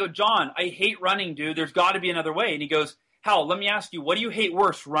what I said. I go, John, I hate running, dude. There's got to be another way. And he goes, Hal, let me ask you, what do you hate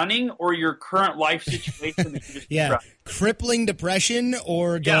worse, running or your current life situation? That you just described? Crippling depression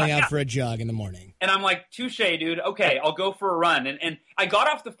or going out for a jog in the morning. And I'm like, touche, dude. Okay, I'll go for a run. And I got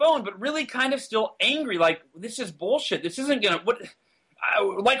off the phone, but really kind of still angry. Like, this is bullshit. This isn't going to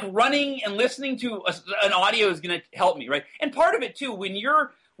 – like running and listening to an audio is going to help me, right? And part of it, too, when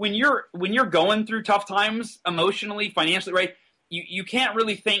you're going through tough times emotionally, financially, right, you can't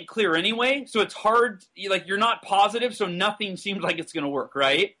really think clear anyway, so it's hard. You're not positive, so nothing seems like it's going to work,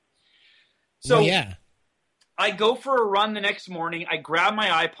 right? So I go for a run the next morning. I grab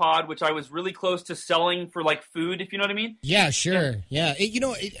my iPod, which I was really close to selling for like food, if you know what I mean. Yeah, sure. Yeah.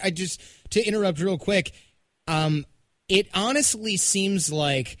 I just to interrupt real quick. It honestly seems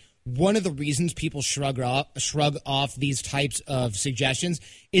like one of the reasons people shrug off these types of suggestions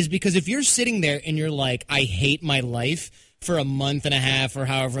is because if you're sitting there and you're like, I hate my life for a month and a half or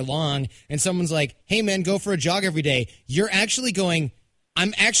however long, and someone's like, hey, man, go for a jog every day, you're actually going,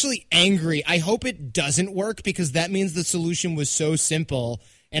 I'm actually angry. I hope it doesn't work because that means the solution was so simple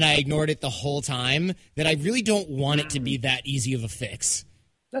and I ignored it the whole time that I really don't want it to be that easy of a fix.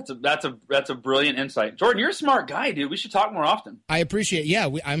 That's a brilliant insight. Jordan, you're a smart guy, dude. We should talk more often. I appreciate it. Yeah,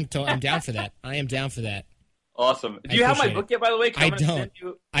 I'm down for that. I am down for that. Awesome. Do you have my book yet, by the way?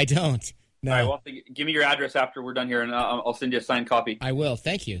 I don't. No. All right, well, give me your address after we're done here, and I'll send you a signed copy. I will.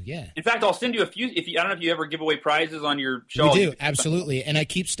 Thank you. Yeah. In fact, I'll send you a few. I don't know if you ever give away prizes on your show. We do, absolutely. And I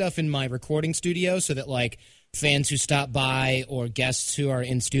keep stuff in my recording studio so that, like, fans who stop by or guests who are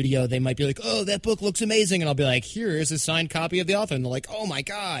in studio, they might be like, oh, that book looks amazing. And I'll be like, here is a signed copy of the author. And they're like, oh, my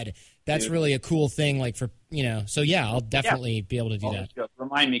God. That's really a cool thing, like, for, so yeah, I'll definitely be able to do that.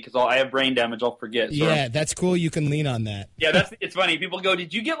 Remind me, because I have brain damage, I'll forget. So yeah, that's cool. You can lean on that. Yeah, it's funny. People go,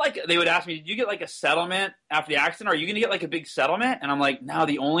 they would ask me, did you get like a settlement after the accident? Are you going to get like a big settlement? And I'm like, no,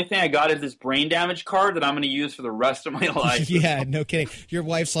 the only thing I got is this brain damage card that I'm going to use for the rest of my life. Yeah, no kidding. Your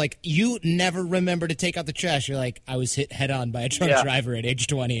wife's like, you never remember to take out the trash. You're like, I was hit head on by a drunk driver at age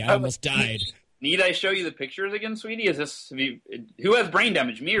 20. I almost died. Need I show you the pictures again, sweetie? Who has brain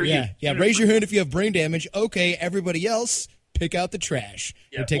damage, me or you? Yeah, raise your hand if you have brain damage. Okay, everybody else, pick out the trash.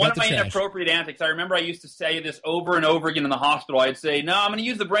 Yeah, one of my inappropriate antics, I remember I used to say this over and over again in the hospital. I'd say, no, I'm going to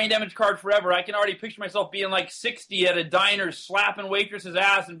use the brain damage card forever. I can already picture myself being like 60 at a diner slapping waitress's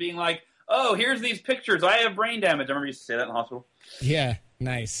ass and being like, oh, here's these pictures. I have brain damage. I remember you used to say that in the hospital. Yeah,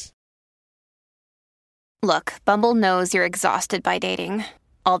 nice. Look, Bumble knows you're exhausted by dating.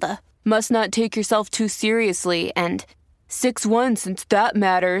 All the must not take yourself too seriously, and 6'1" since that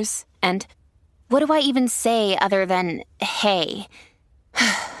matters, and what do I even say other than, hey?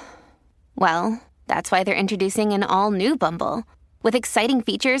 Well, that's why they're introducing an all-new Bumble, with exciting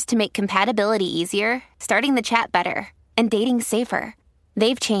features to make compatibility easier, starting the chat better, and dating safer.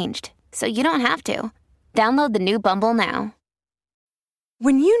 They've changed, so you don't have to. Download the new Bumble now.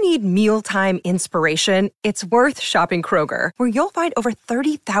 When you need mealtime inspiration, it's worth shopping Kroger, where you'll find over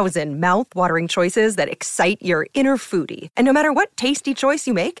 30,000 mouth-watering choices that excite your inner foodie. And no matter what tasty choice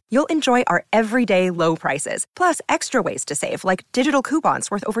you make, you'll enjoy our everyday low prices, plus extra ways to save, like digital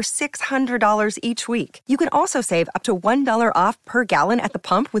coupons worth over $600 each week. You can also save up to $1 off per gallon at the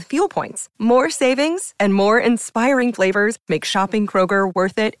pump with fuel points. More savings and more inspiring flavors make shopping Kroger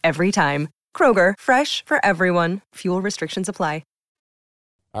worth it every time. Kroger, fresh for everyone. Fuel restrictions apply.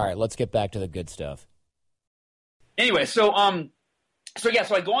 All right, let's get back to the good stuff. Anyway, so I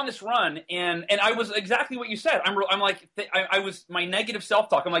go on this run, and I was exactly what you said. I was my negative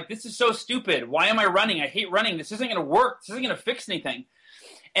self-talk. I'm like, this is so stupid. Why am I running? I hate running. This isn't going to work. This isn't going to fix anything.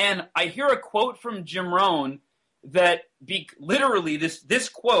 And I hear a quote from Jim Rohn that literally this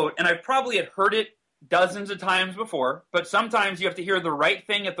quote, and I probably had heard it dozens of times before, but sometimes you have to hear the right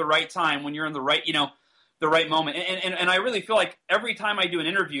thing at the right time when you're in the right, the right moment. And I really feel like every time I do an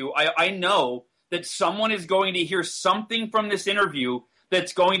interview, I know that someone is going to hear something from this interview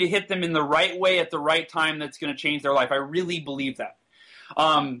that's going to hit them in the right way at the right time that's going to change their life. I really believe that.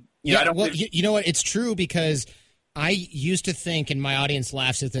 You know what? It's true, because I used to think, and my audience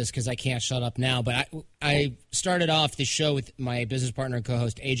laughs at this because I can't shut up now, but I started off the show with my business partner and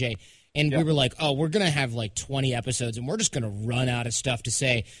co-host, AJ, and we were like, oh, we're going to have like 20 episodes, and we're just going to run out of stuff to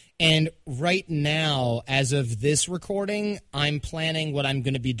say. And right now, as of this recording, I'm planning what I'm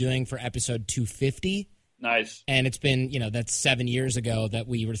going to be doing for episode 250. Nice. And it's been, that's 7 years ago that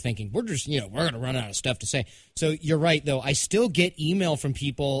we were thinking, we're just, we're going to run out of stuff to say. So you're right, though. I still get email from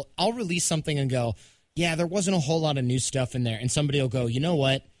people. I'll release something and go, yeah, there wasn't a whole lot of new stuff in there. And somebody will go, you know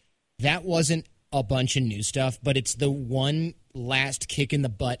what? That wasn't a bunch of new stuff, but it's the one last kick in the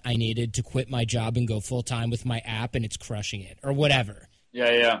butt I needed to quit my job and go full-time with my app, and it's crushing it, or whatever.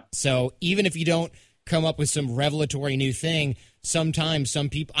 Yeah. So even if you don't come up with some revelatory new thing, sometimes some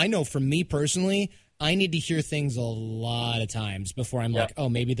people, I know for me personally, I need to hear things a lot of times before I'm like, oh,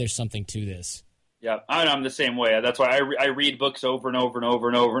 maybe there's something to this. Yeah, I'm the same way. That's why I read books over and over and over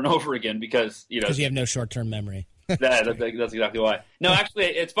and over and over again, because you have no short-term memory. That's exactly why. No, actually,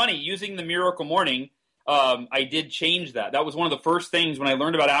 it's funny. Using the Miracle Morning, I did change that. That was one of the first things when I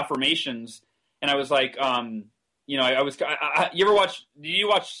learned about affirmations, and I was like, you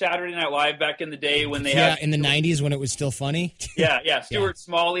watch Saturday Night Live back in the day when they had... in the 90s when it was still funny? Yeah. Stuart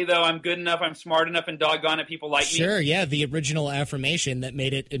Smalley, though, I'm good enough, I'm smart enough, and doggone it, people like me. Sure, yeah, the original affirmation that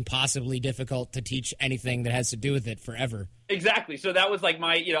made it impossibly difficult to teach anything that has to do with it forever. Exactly. So that was like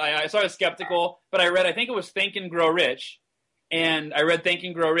my, I was skeptical, but I read, I think it was Think and Grow Rich, and I read Think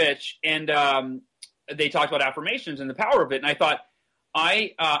and Grow Rich, and they talked about affirmations and the power of it, and I thought,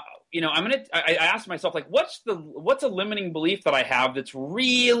 I asked myself, like, what's a limiting belief that I have that's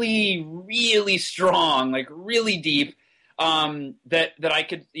really, really strong, like really deep, that I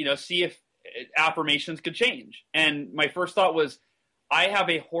could, see if affirmations could change. And my first thought was, I have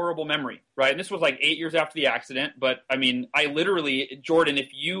a horrible memory, right? And this was like 8 years after the accident, but I mean, I literally, Jordan,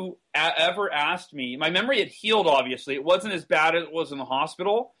 if you ever asked me, my memory had healed, obviously. It wasn't as bad as it was in the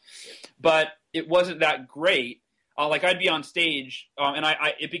hospital, but it wasn't that great. Like I'd be on stage, and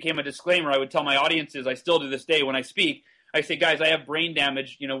it became a disclaimer. I would tell my audiences, I still to this day when I speak, I say, guys, I have brain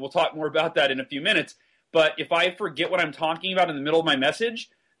damage. We'll talk more about that in a few minutes. But if I forget what I'm talking about in the middle of my message,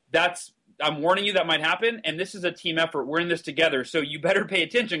 I'm warning you that might happen. And this is a team effort. We're in this together. So you better pay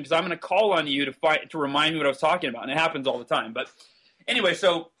attention, because I'm going to call on you to remind me what I was talking about. And it happens all the time. But anyway,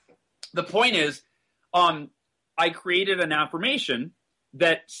 so the point is, I created an affirmation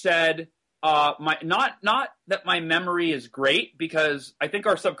that said, not that my memory is great, because I think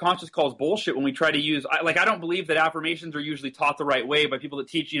our subconscious calls bullshit when we try to use, I don't believe that affirmations are usually taught the right way by people that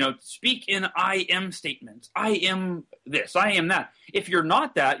teach, speak in I am statements. I am this, I am that. If you're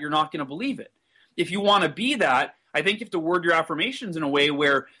not that, you're not going to believe it. If you want to be that, I think you have to word your affirmations in a way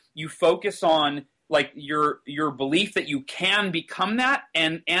where you focus on like your belief that you can become that,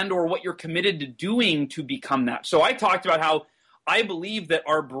 and or what you're committed to doing to become that. So I talked about how I believe that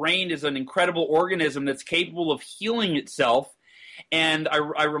our brain is an incredible organism that's capable of healing itself. And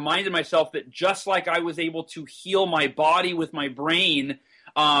I reminded myself that just like I was able to heal my body with my brain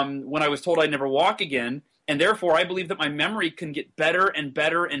when I was told I'd never walk again, and therefore I believe that my memory can get better and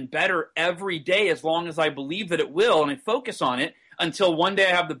better and better every day as long as I believe that it will, and I focus on it until one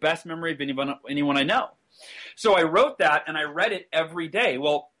day I have the best memory of anyone I know. So I wrote that, and I read it every day.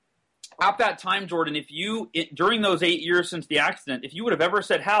 Well, at that time, Jordan, during those 8 years since the accident, if you would have ever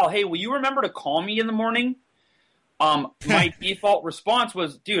said, Hal, hey, will you remember to call me in the morning? My default response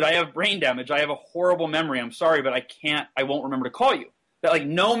was, dude, I have brain damage. I have a horrible memory. I'm sorry, but I won't remember to call you. That like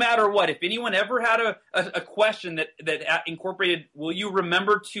no matter what, if anyone ever had a question that incorporated, will you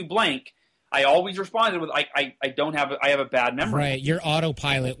remember to blank? I always responded with, I have a bad memory. Right. Your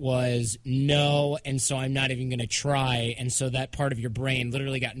autopilot was no, and so I'm not even going to try. And so that part of your brain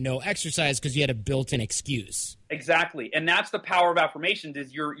literally got no exercise because you had a built-in excuse. Exactly. And that's the power of affirmations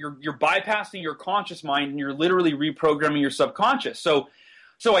is you're bypassing your conscious mind and you're literally reprogramming your subconscious. So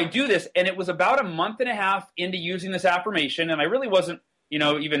I do this, and it was about a month and a half into using this affirmation, and I really wasn't,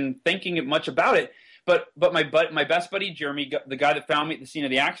 even thinking much about it. But my best buddy, Jeremy, the guy that found me at the scene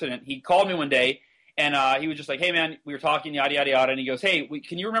of the accident, he called me one day, and he was just like, hey, man, we were talking, yada, yada, yada. And he goes, hey,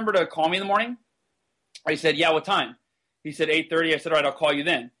 can you remember to call me in the morning? I said, yeah, what time? He said, 8:30. I said, all right, I'll call you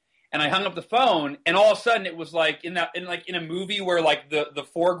then. And I hung up the phone, and all of a sudden it was like in a movie where like the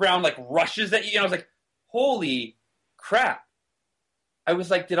foreground like rushes at you. And I was like, holy crap. I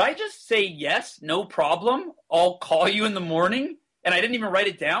was like, did I just say yes, no problem? I'll call you in the morning? And I didn't even write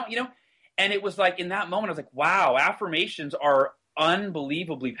it down, And it was like in that moment, I was like, wow, affirmations are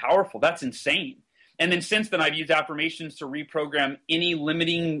unbelievably powerful. That's insane. And then since then, I've used affirmations to reprogram any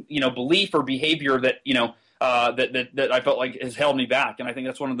limiting, belief or behavior that, that I felt like has held me back. And I think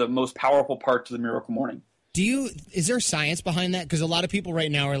that's one of the most powerful parts of the Miracle Morning. Is there science behind that? Because a lot of people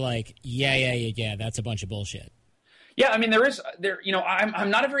right now are like, yeah, that's a bunch of bullshit. Yeah, I mean, I'm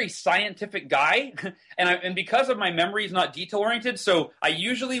not a very scientific guy, and because of my memory is not detail oriented, so I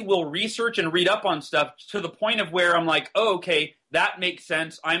usually will research and read up on stuff to the point of where I'm like, oh, okay, that makes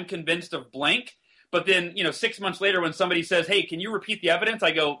sense. I'm convinced of blank. But then, 6 months later, when somebody says, hey, can you repeat the evidence?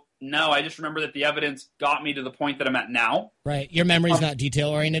 I go, no, I just remember that the evidence got me to the point that I'm at now. Right. Your memory's not detail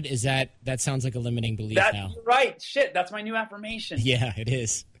oriented. That sounds like a limiting belief now. Right. Shit, that's my new affirmation. Yeah, it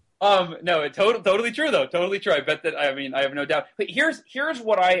is. No, totally true though. Totally true. I bet that. I mean, I have no doubt. But here's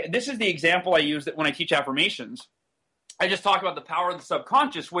what this is the example I use that when I teach affirmations. I just talk about the power of the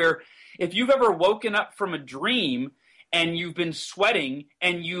subconscious. Where if you've ever woken up from a dream and you've been sweating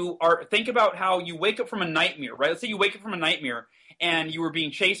and think about how you wake up from a nightmare, right? Let's say you wake up from a nightmare and you were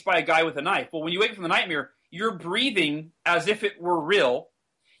being chased by a guy with a knife. Well, when you wake up from the nightmare, you're breathing as if it were real.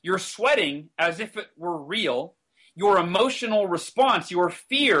 You're sweating as if it were real. Your emotional response, your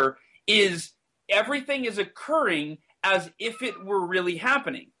fear is everything is occurring as if it were really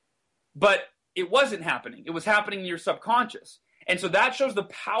happening. But it wasn't happening. It was happening in your subconscious. And so that shows the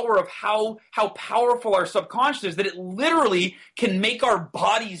power of how powerful our subconscious is, that it literally can make our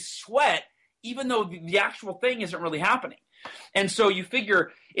bodies sweat even though the actual thing isn't really happening. And so you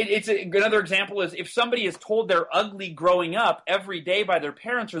figure, another example is if somebody is told they're ugly growing up every day by their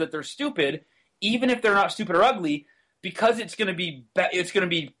parents or that they're stupid, even if they're not stupid or ugly, because it's going to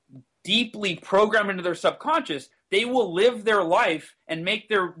be deeply programmed into their subconscious, they will live their life and make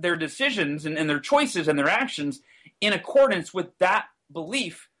their decisions and their choices and their actions in accordance with that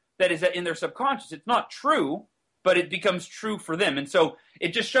belief that is in their subconscious. It's not true, but it becomes true for them. And so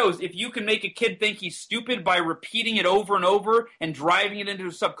it just shows if you can make a kid think he's stupid by repeating it over and over and driving it into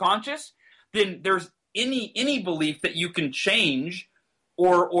his subconscious, then there's any belief that you can change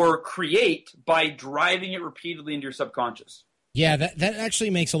or create by driving it repeatedly into your subconscious. Yeah, that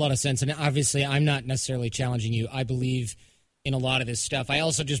actually makes a lot of sense. And obviously, I'm not necessarily challenging you. I believe in a lot of this stuff. I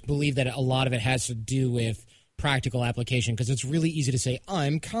also just believe that a lot of it has to do with practical application, because it's really easy to say,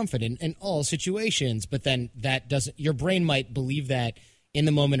 I'm confident in all situations. But then that doesn't, your brain might believe that in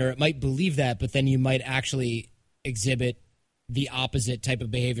the moment, or it might believe that, but then you might actually exhibit the opposite type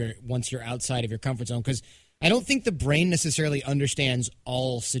of behavior once you're outside of your comfort zone. Because I don't think the brain necessarily understands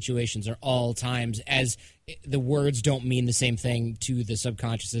all situations or all times, as the words don't mean the same thing to the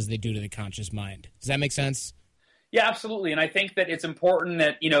subconscious as they do to the conscious mind. Does that make sense? Yeah, absolutely. And I think that it's important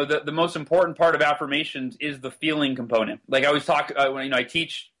that, the most important part of affirmations is the feeling component. Like I always talk, when I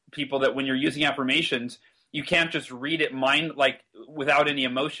teach people that when you're using affirmations, you can't just read it without any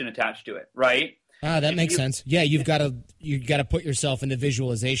emotion attached to it, right? That makes sense. Yeah, you've got to put yourself into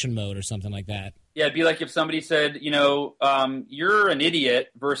visualization mode or something like that. Yeah, it'd be like if somebody said, you're an idiot,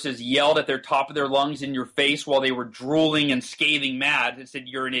 versus yelled at their top of their lungs in your face while they were drooling and scathing mad and said,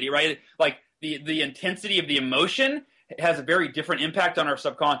 you're an idiot, right? Like the intensity of the emotion has a very different impact on our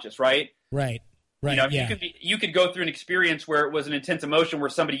subconscious, right? Right. Yeah. You could go through an experience where it was an intense emotion where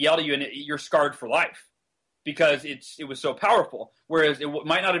somebody yelled at you and you're scarred for life because it was so powerful. Whereas it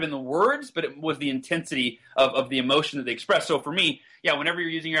might not have been the words, but it was the intensity of the emotion that they expressed. So for me, yeah, whenever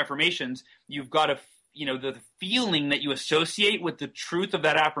you're using your affirmations, you've got to, the feeling that you associate with the truth of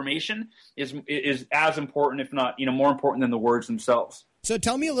that affirmation is as important, if not, more important than the words themselves. So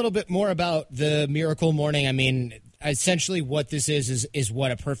tell me a little bit more about the Miracle Morning. I mean, essentially what this is what,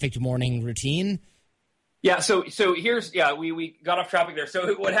 a perfect morning routine? Yeah. So here's, we got off topic there.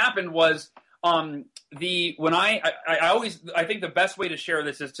 So what happened was, I think the best way to share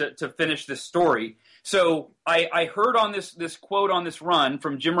this is to finish this story. So I heard on this quote on this run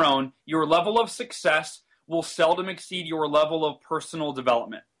from Jim Rohn, your level of success will seldom exceed your level of personal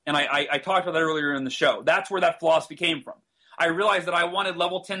development. And I talked about that earlier in the show. That's where that philosophy came from. I realized that I wanted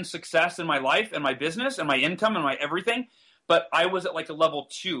level 10 success in my life and my business and my income and my everything, but I was at like a level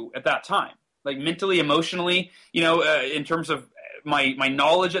 2 at that time, like mentally, emotionally, in terms of my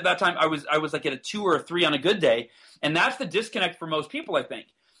knowledge at that time, I was like at a 2 or a 3 on a good day. And that's the disconnect for most people, I think.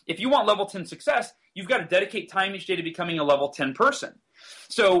 If you want level 10 success, you've got to dedicate time each day to becoming a level 10 person.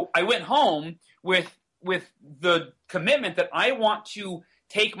 So I went home with the commitment that I want to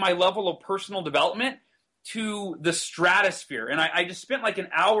take my level of personal development to the stratosphere. And I just spent like an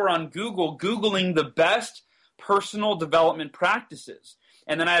hour on Googling the best personal development practices.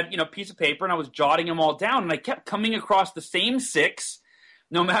 And then I had, a piece of paper and I was jotting them all down, and I kept coming across the same 6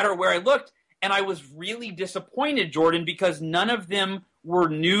 no matter where I looked. And I was really disappointed, Jordan, because none of them were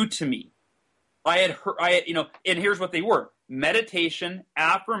new to me. I had heard, and here's what they were: meditation,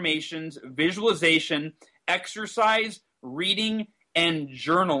 affirmations, visualization, exercise, reading, and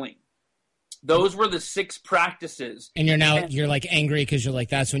journaling. Those were the 6 practices. And you're like angry because you're like,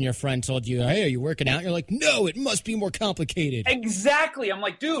 that's when your friend told you, hey, are you working out? And you're like, no, it must be more complicated. Exactly. I'm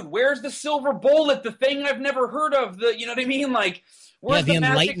like, dude, where's the silver bullet? The thing I've never heard of. You know what I mean? Like, where's the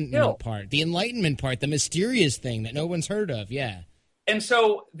enlightenment part? The enlightenment part, the mysterious thing that no one's heard of. Yeah. And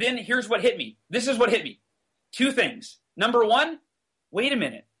so then here's what hit me. This is what hit me. 2 things. Number 1, wait a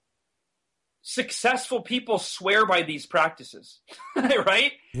minute. Successful people swear by these practices,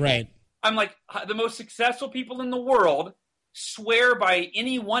 right? Right. I'm like, the most successful people in the world swear by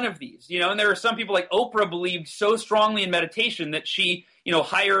any one of these, and there are some people like Oprah believed so strongly in meditation that she,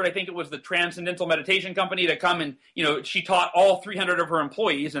 hired, I think it was the Transcendental Meditation Company to come and, she taught all 300 of her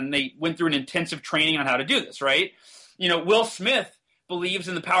employees, and they went through an intensive training on how to do this, right? Will Smith believes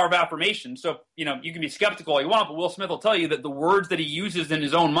in the power of affirmation. So, you can be skeptical all you want, but Will Smith will tell you that the words that he uses in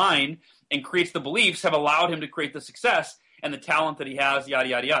his own mind and creates the beliefs have allowed him to create the success and the talent that he has, yada,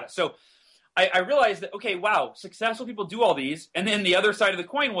 yada, yada. So I realized that, okay, wow, successful people do all these. And then the other side of the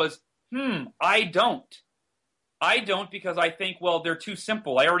coin was, I don't. I don't, because I think, well, they're too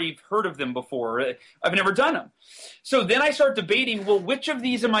simple. I already heard of them before. I've never done them. So then I start debating, well, which of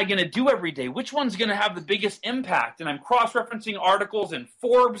these am I going to do every day? Which one's going to have the biggest impact? And I'm cross-referencing articles in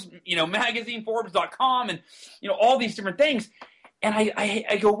Forbes, magazine, Forbes.com, and, all these different things. And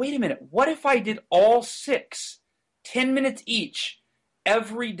I go, wait a minute, what if I did all 6, 10 minutes each,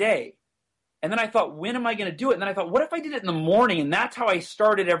 every day? And then I thought, when am I going to do it? And then I thought, what if I did it in the morning? And that's how I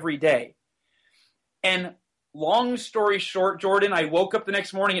started every day. And long story short, Jordan, I woke up the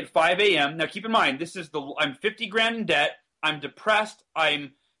next morning at 5 a.m. Now, keep in mind, I'm 50 grand in debt. I'm depressed.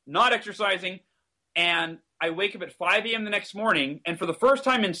 I'm not exercising. And I wake up at 5 a.m. the next morning. And for the first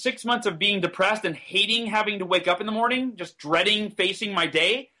time in 6 months of being depressed and hating having to wake up in the morning, just dreading facing my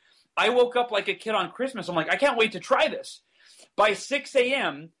day, I woke up like a kid on Christmas. I'm like, I can't wait to try this. By 6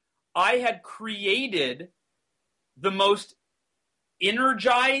 a.m., I had created the most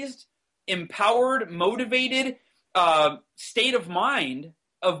energized, empowered, motivated state of mind,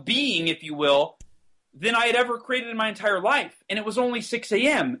 of being, if you will, than I had ever created in my entire life. And it was only 6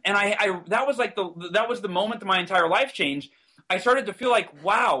 a.m. And that was the moment that my entire life changed. I started to feel like,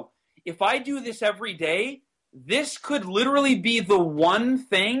 wow, if I do this every day, this could literally be the one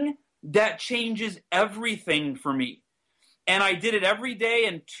thing that changes everything for me. And I did it every day,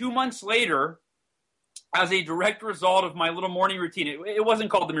 and 2 months later, as a direct result of my little morning routine, it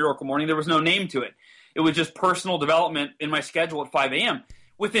wasn't called the Miracle Morning. There was no name to it. It was just personal development in my schedule at 5 a.m.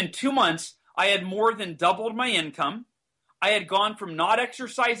 Within 2 months, I had more than doubled my income. I had gone from not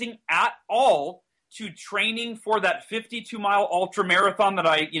exercising at all to training for that 52-mile ultra marathon that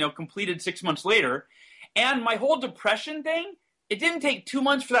I, completed 6 months later. And my whole depression thing, it didn't take 2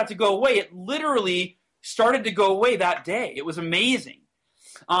 months for that to go away. It literally started to go away that day. It was amazing.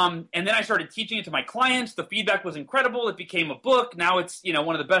 And then I started teaching it to my clients. The feedback was incredible. It became a book. Now it's,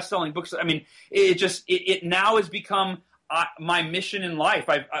 one of the best-selling books. I mean, it now has become my mission in life.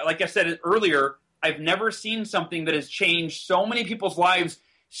 Like I said earlier, I've never seen something that has changed so many people's lives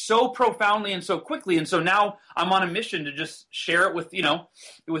so profoundly and so quickly. And so now I'm on a mission to just share it with,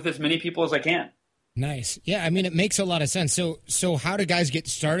 with as many people as I can. Nice. Yeah, I mean, it makes a lot of sense. So how do guys get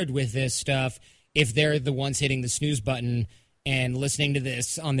started with this stuff if they're the ones hitting the snooze button and listening to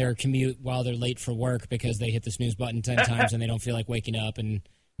this on their commute while they're late for work because they hit the snooze button 10 times and they don't feel like waking up, and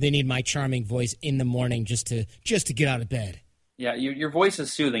they need my charming voice in the morning just to get out of bed? Yeah, your voice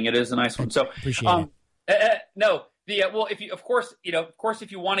is soothing. It is a nice one. So appreciate it. No. Well, if you, of course,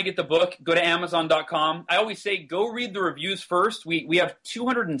 if you want to get the book, go to Amazon.com. I always say go read the reviews first. We have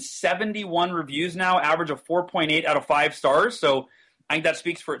 271 reviews now, average of 4.8 out of 5 stars. So I think that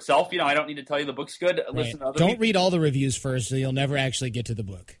speaks for itself. I don't need to tell you the book's good. Right. Listen to other Don't people. read all the reviews first, so you'll never actually get to the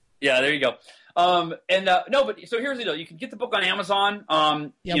book. Yeah, there you go. No, but so here's the deal. You can get the book on Amazon.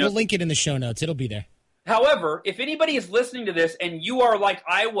 We'll link it in the show notes. It'll be there. However, if anybody is listening to this and you are like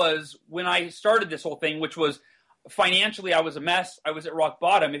I was when I started this whole thing, which was financially I was a mess, I was at rock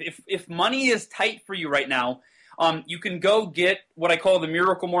bottom. If money is tight for you right now, you can go get what I call the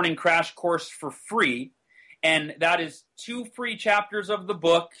Miracle Morning Crash Course for free. And that is 2 free chapters of the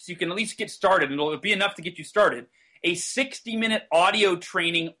book, so you can at least get started, and it'll be enough to get you started. A 60-minute audio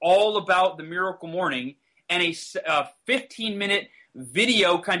training all about the Miracle Morning, and a 15-minute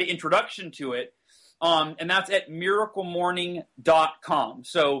video kind of introduction to it. And that's at miraclemorning.com.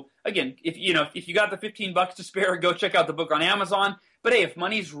 So again, if you got the $15 to spare, go check out the book on Amazon. But hey, if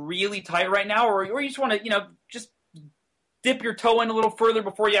money's really tight right now, or you just want to, just dip your toe in a little further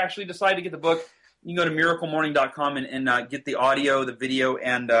before you actually decide to get the book, you can go to miraclemorning.com and get the audio, the video,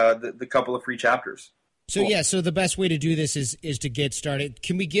 and the couple of free chapters. So cool. So the best way to do this is to get started.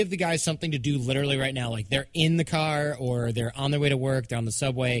 Can we give the guys something to do literally right now? Like they're in the car or they're on their way to work, they're on the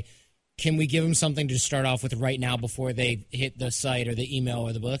subway. Can we give them something to start off with right now before they hit the site or the email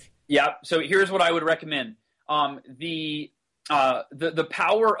or the book? Yeah. So here's what I would recommend. The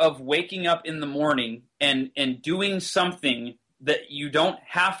power of waking up in the morning and doing something that you don't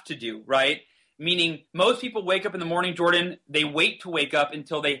have to do, right? Meaning most people wake up in the morning, Jordan, they wait to wake up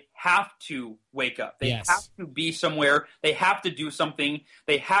until they have to wake up. They have to be somewhere. They have to do something.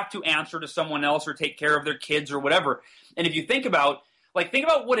 They have to answer to someone else or take care of their kids or whatever. And if you think about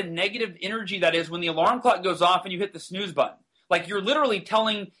what a negative energy that is when the alarm clock goes off and you hit the snooze button. Like you're literally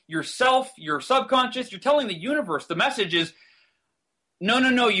telling yourself, your subconscious, you're telling the universe. The message is,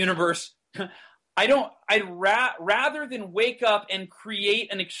 no, universe. Rather than wake up and create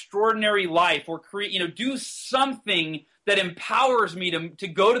an extraordinary life or do something that empowers me to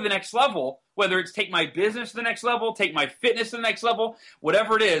go to the next level, whether it's take my business to the next level, take my fitness to the next level,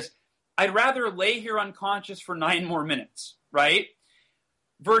 whatever it is, I'd rather lay here unconscious for 9 more minutes, right?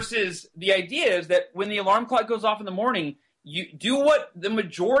 Versus the idea is that when the alarm clock goes off in the morning, you do what the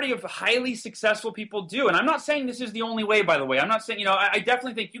majority of highly successful people do. And I'm not saying this is the only way, by the way. I'm not saying, I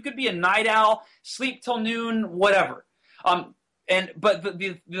definitely think you could be a night owl, sleep till noon, whatever. But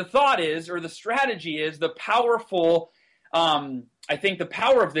the thought is, or the strategy is, the powerful, I think the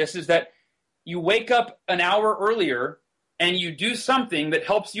power of this is that you wake up an hour earlier and you do something that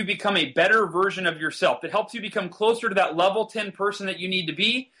helps you become a better version of yourself, that helps you become closer to that level 10 person that you need to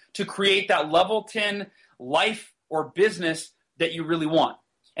be to create that level 10 life or business that you really want.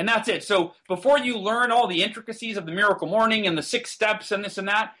 And that's it. So before you learn all the intricacies of the Miracle Morning and the 6 steps and this and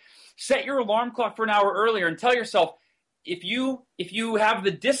that, set your alarm clock for an hour earlier and tell yourself, if you have the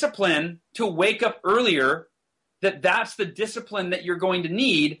discipline to wake up earlier, that's the discipline that you're going to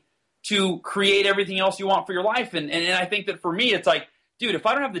need to create everything else you want for your life. And I think that for me, it's like, dude, if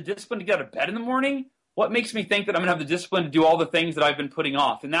I don't have the discipline to get out of bed in the morning, what makes me think that I'm going to have the discipline to do all the things that I've been putting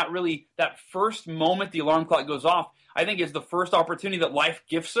off? And that first moment the alarm clock goes off, I think is the first opportunity that life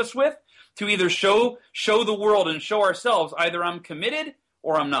gifts us with to either show the world and show ourselves either I'm committed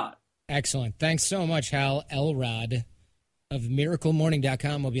or I'm not. Excellent. Thanks so much, Hal Elrod of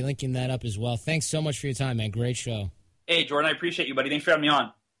miraclemorning.com. We'll be linking that up as well. Thanks so much for your time, man. Great show. Hey, Jordan, I appreciate you, buddy. Thanks for having me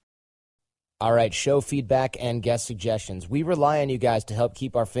on. All right, show feedback and guest suggestions. We rely on you guys to help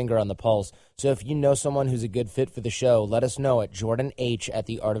keep our finger on the pulse. So if you know someone who's a good fit for the show, let us know at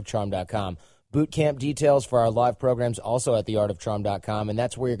jordanh@theartofcharm.com. Boot camp details for our live programs also at theartofcharm.com, and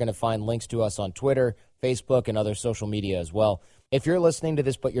that's where you're going to find links to us on Twitter, Facebook, and other social media as well. If you're listening to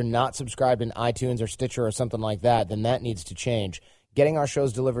this but you're not subscribed in iTunes or Stitcher or something like that, then that needs to change. Getting our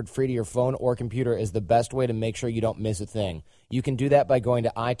shows delivered free to your phone or computer is the best way to make sure you don't miss a thing. You can do that by going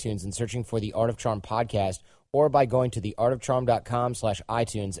to iTunes and searching for the Art of Charm podcast, or by going to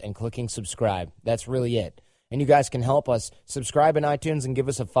theartofcharm.com/iTunes and clicking subscribe. That's really it. And you guys can help us. Subscribe in iTunes and give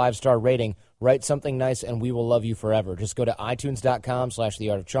us a 5-star rating. Write something nice and we will love you forever. Just go to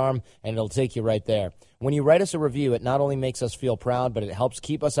itunes.com/theartofcharm and it'll take you right there. When you write us a review, it not only makes us feel proud, but it helps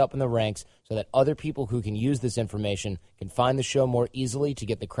keep us up in the ranks so that other people who can use this information can find the show more easily to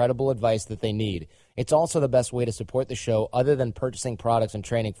get the credible advice that they need. It's also the best way to support the show other than purchasing products and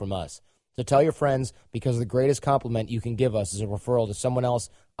training from us. So tell your friends, because the greatest compliment you can give us is a referral to someone else,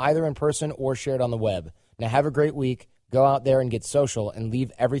 either in person or shared on the web. Now have a great week. Go out there and get social and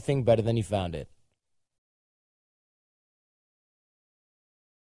leave everything better than you found it.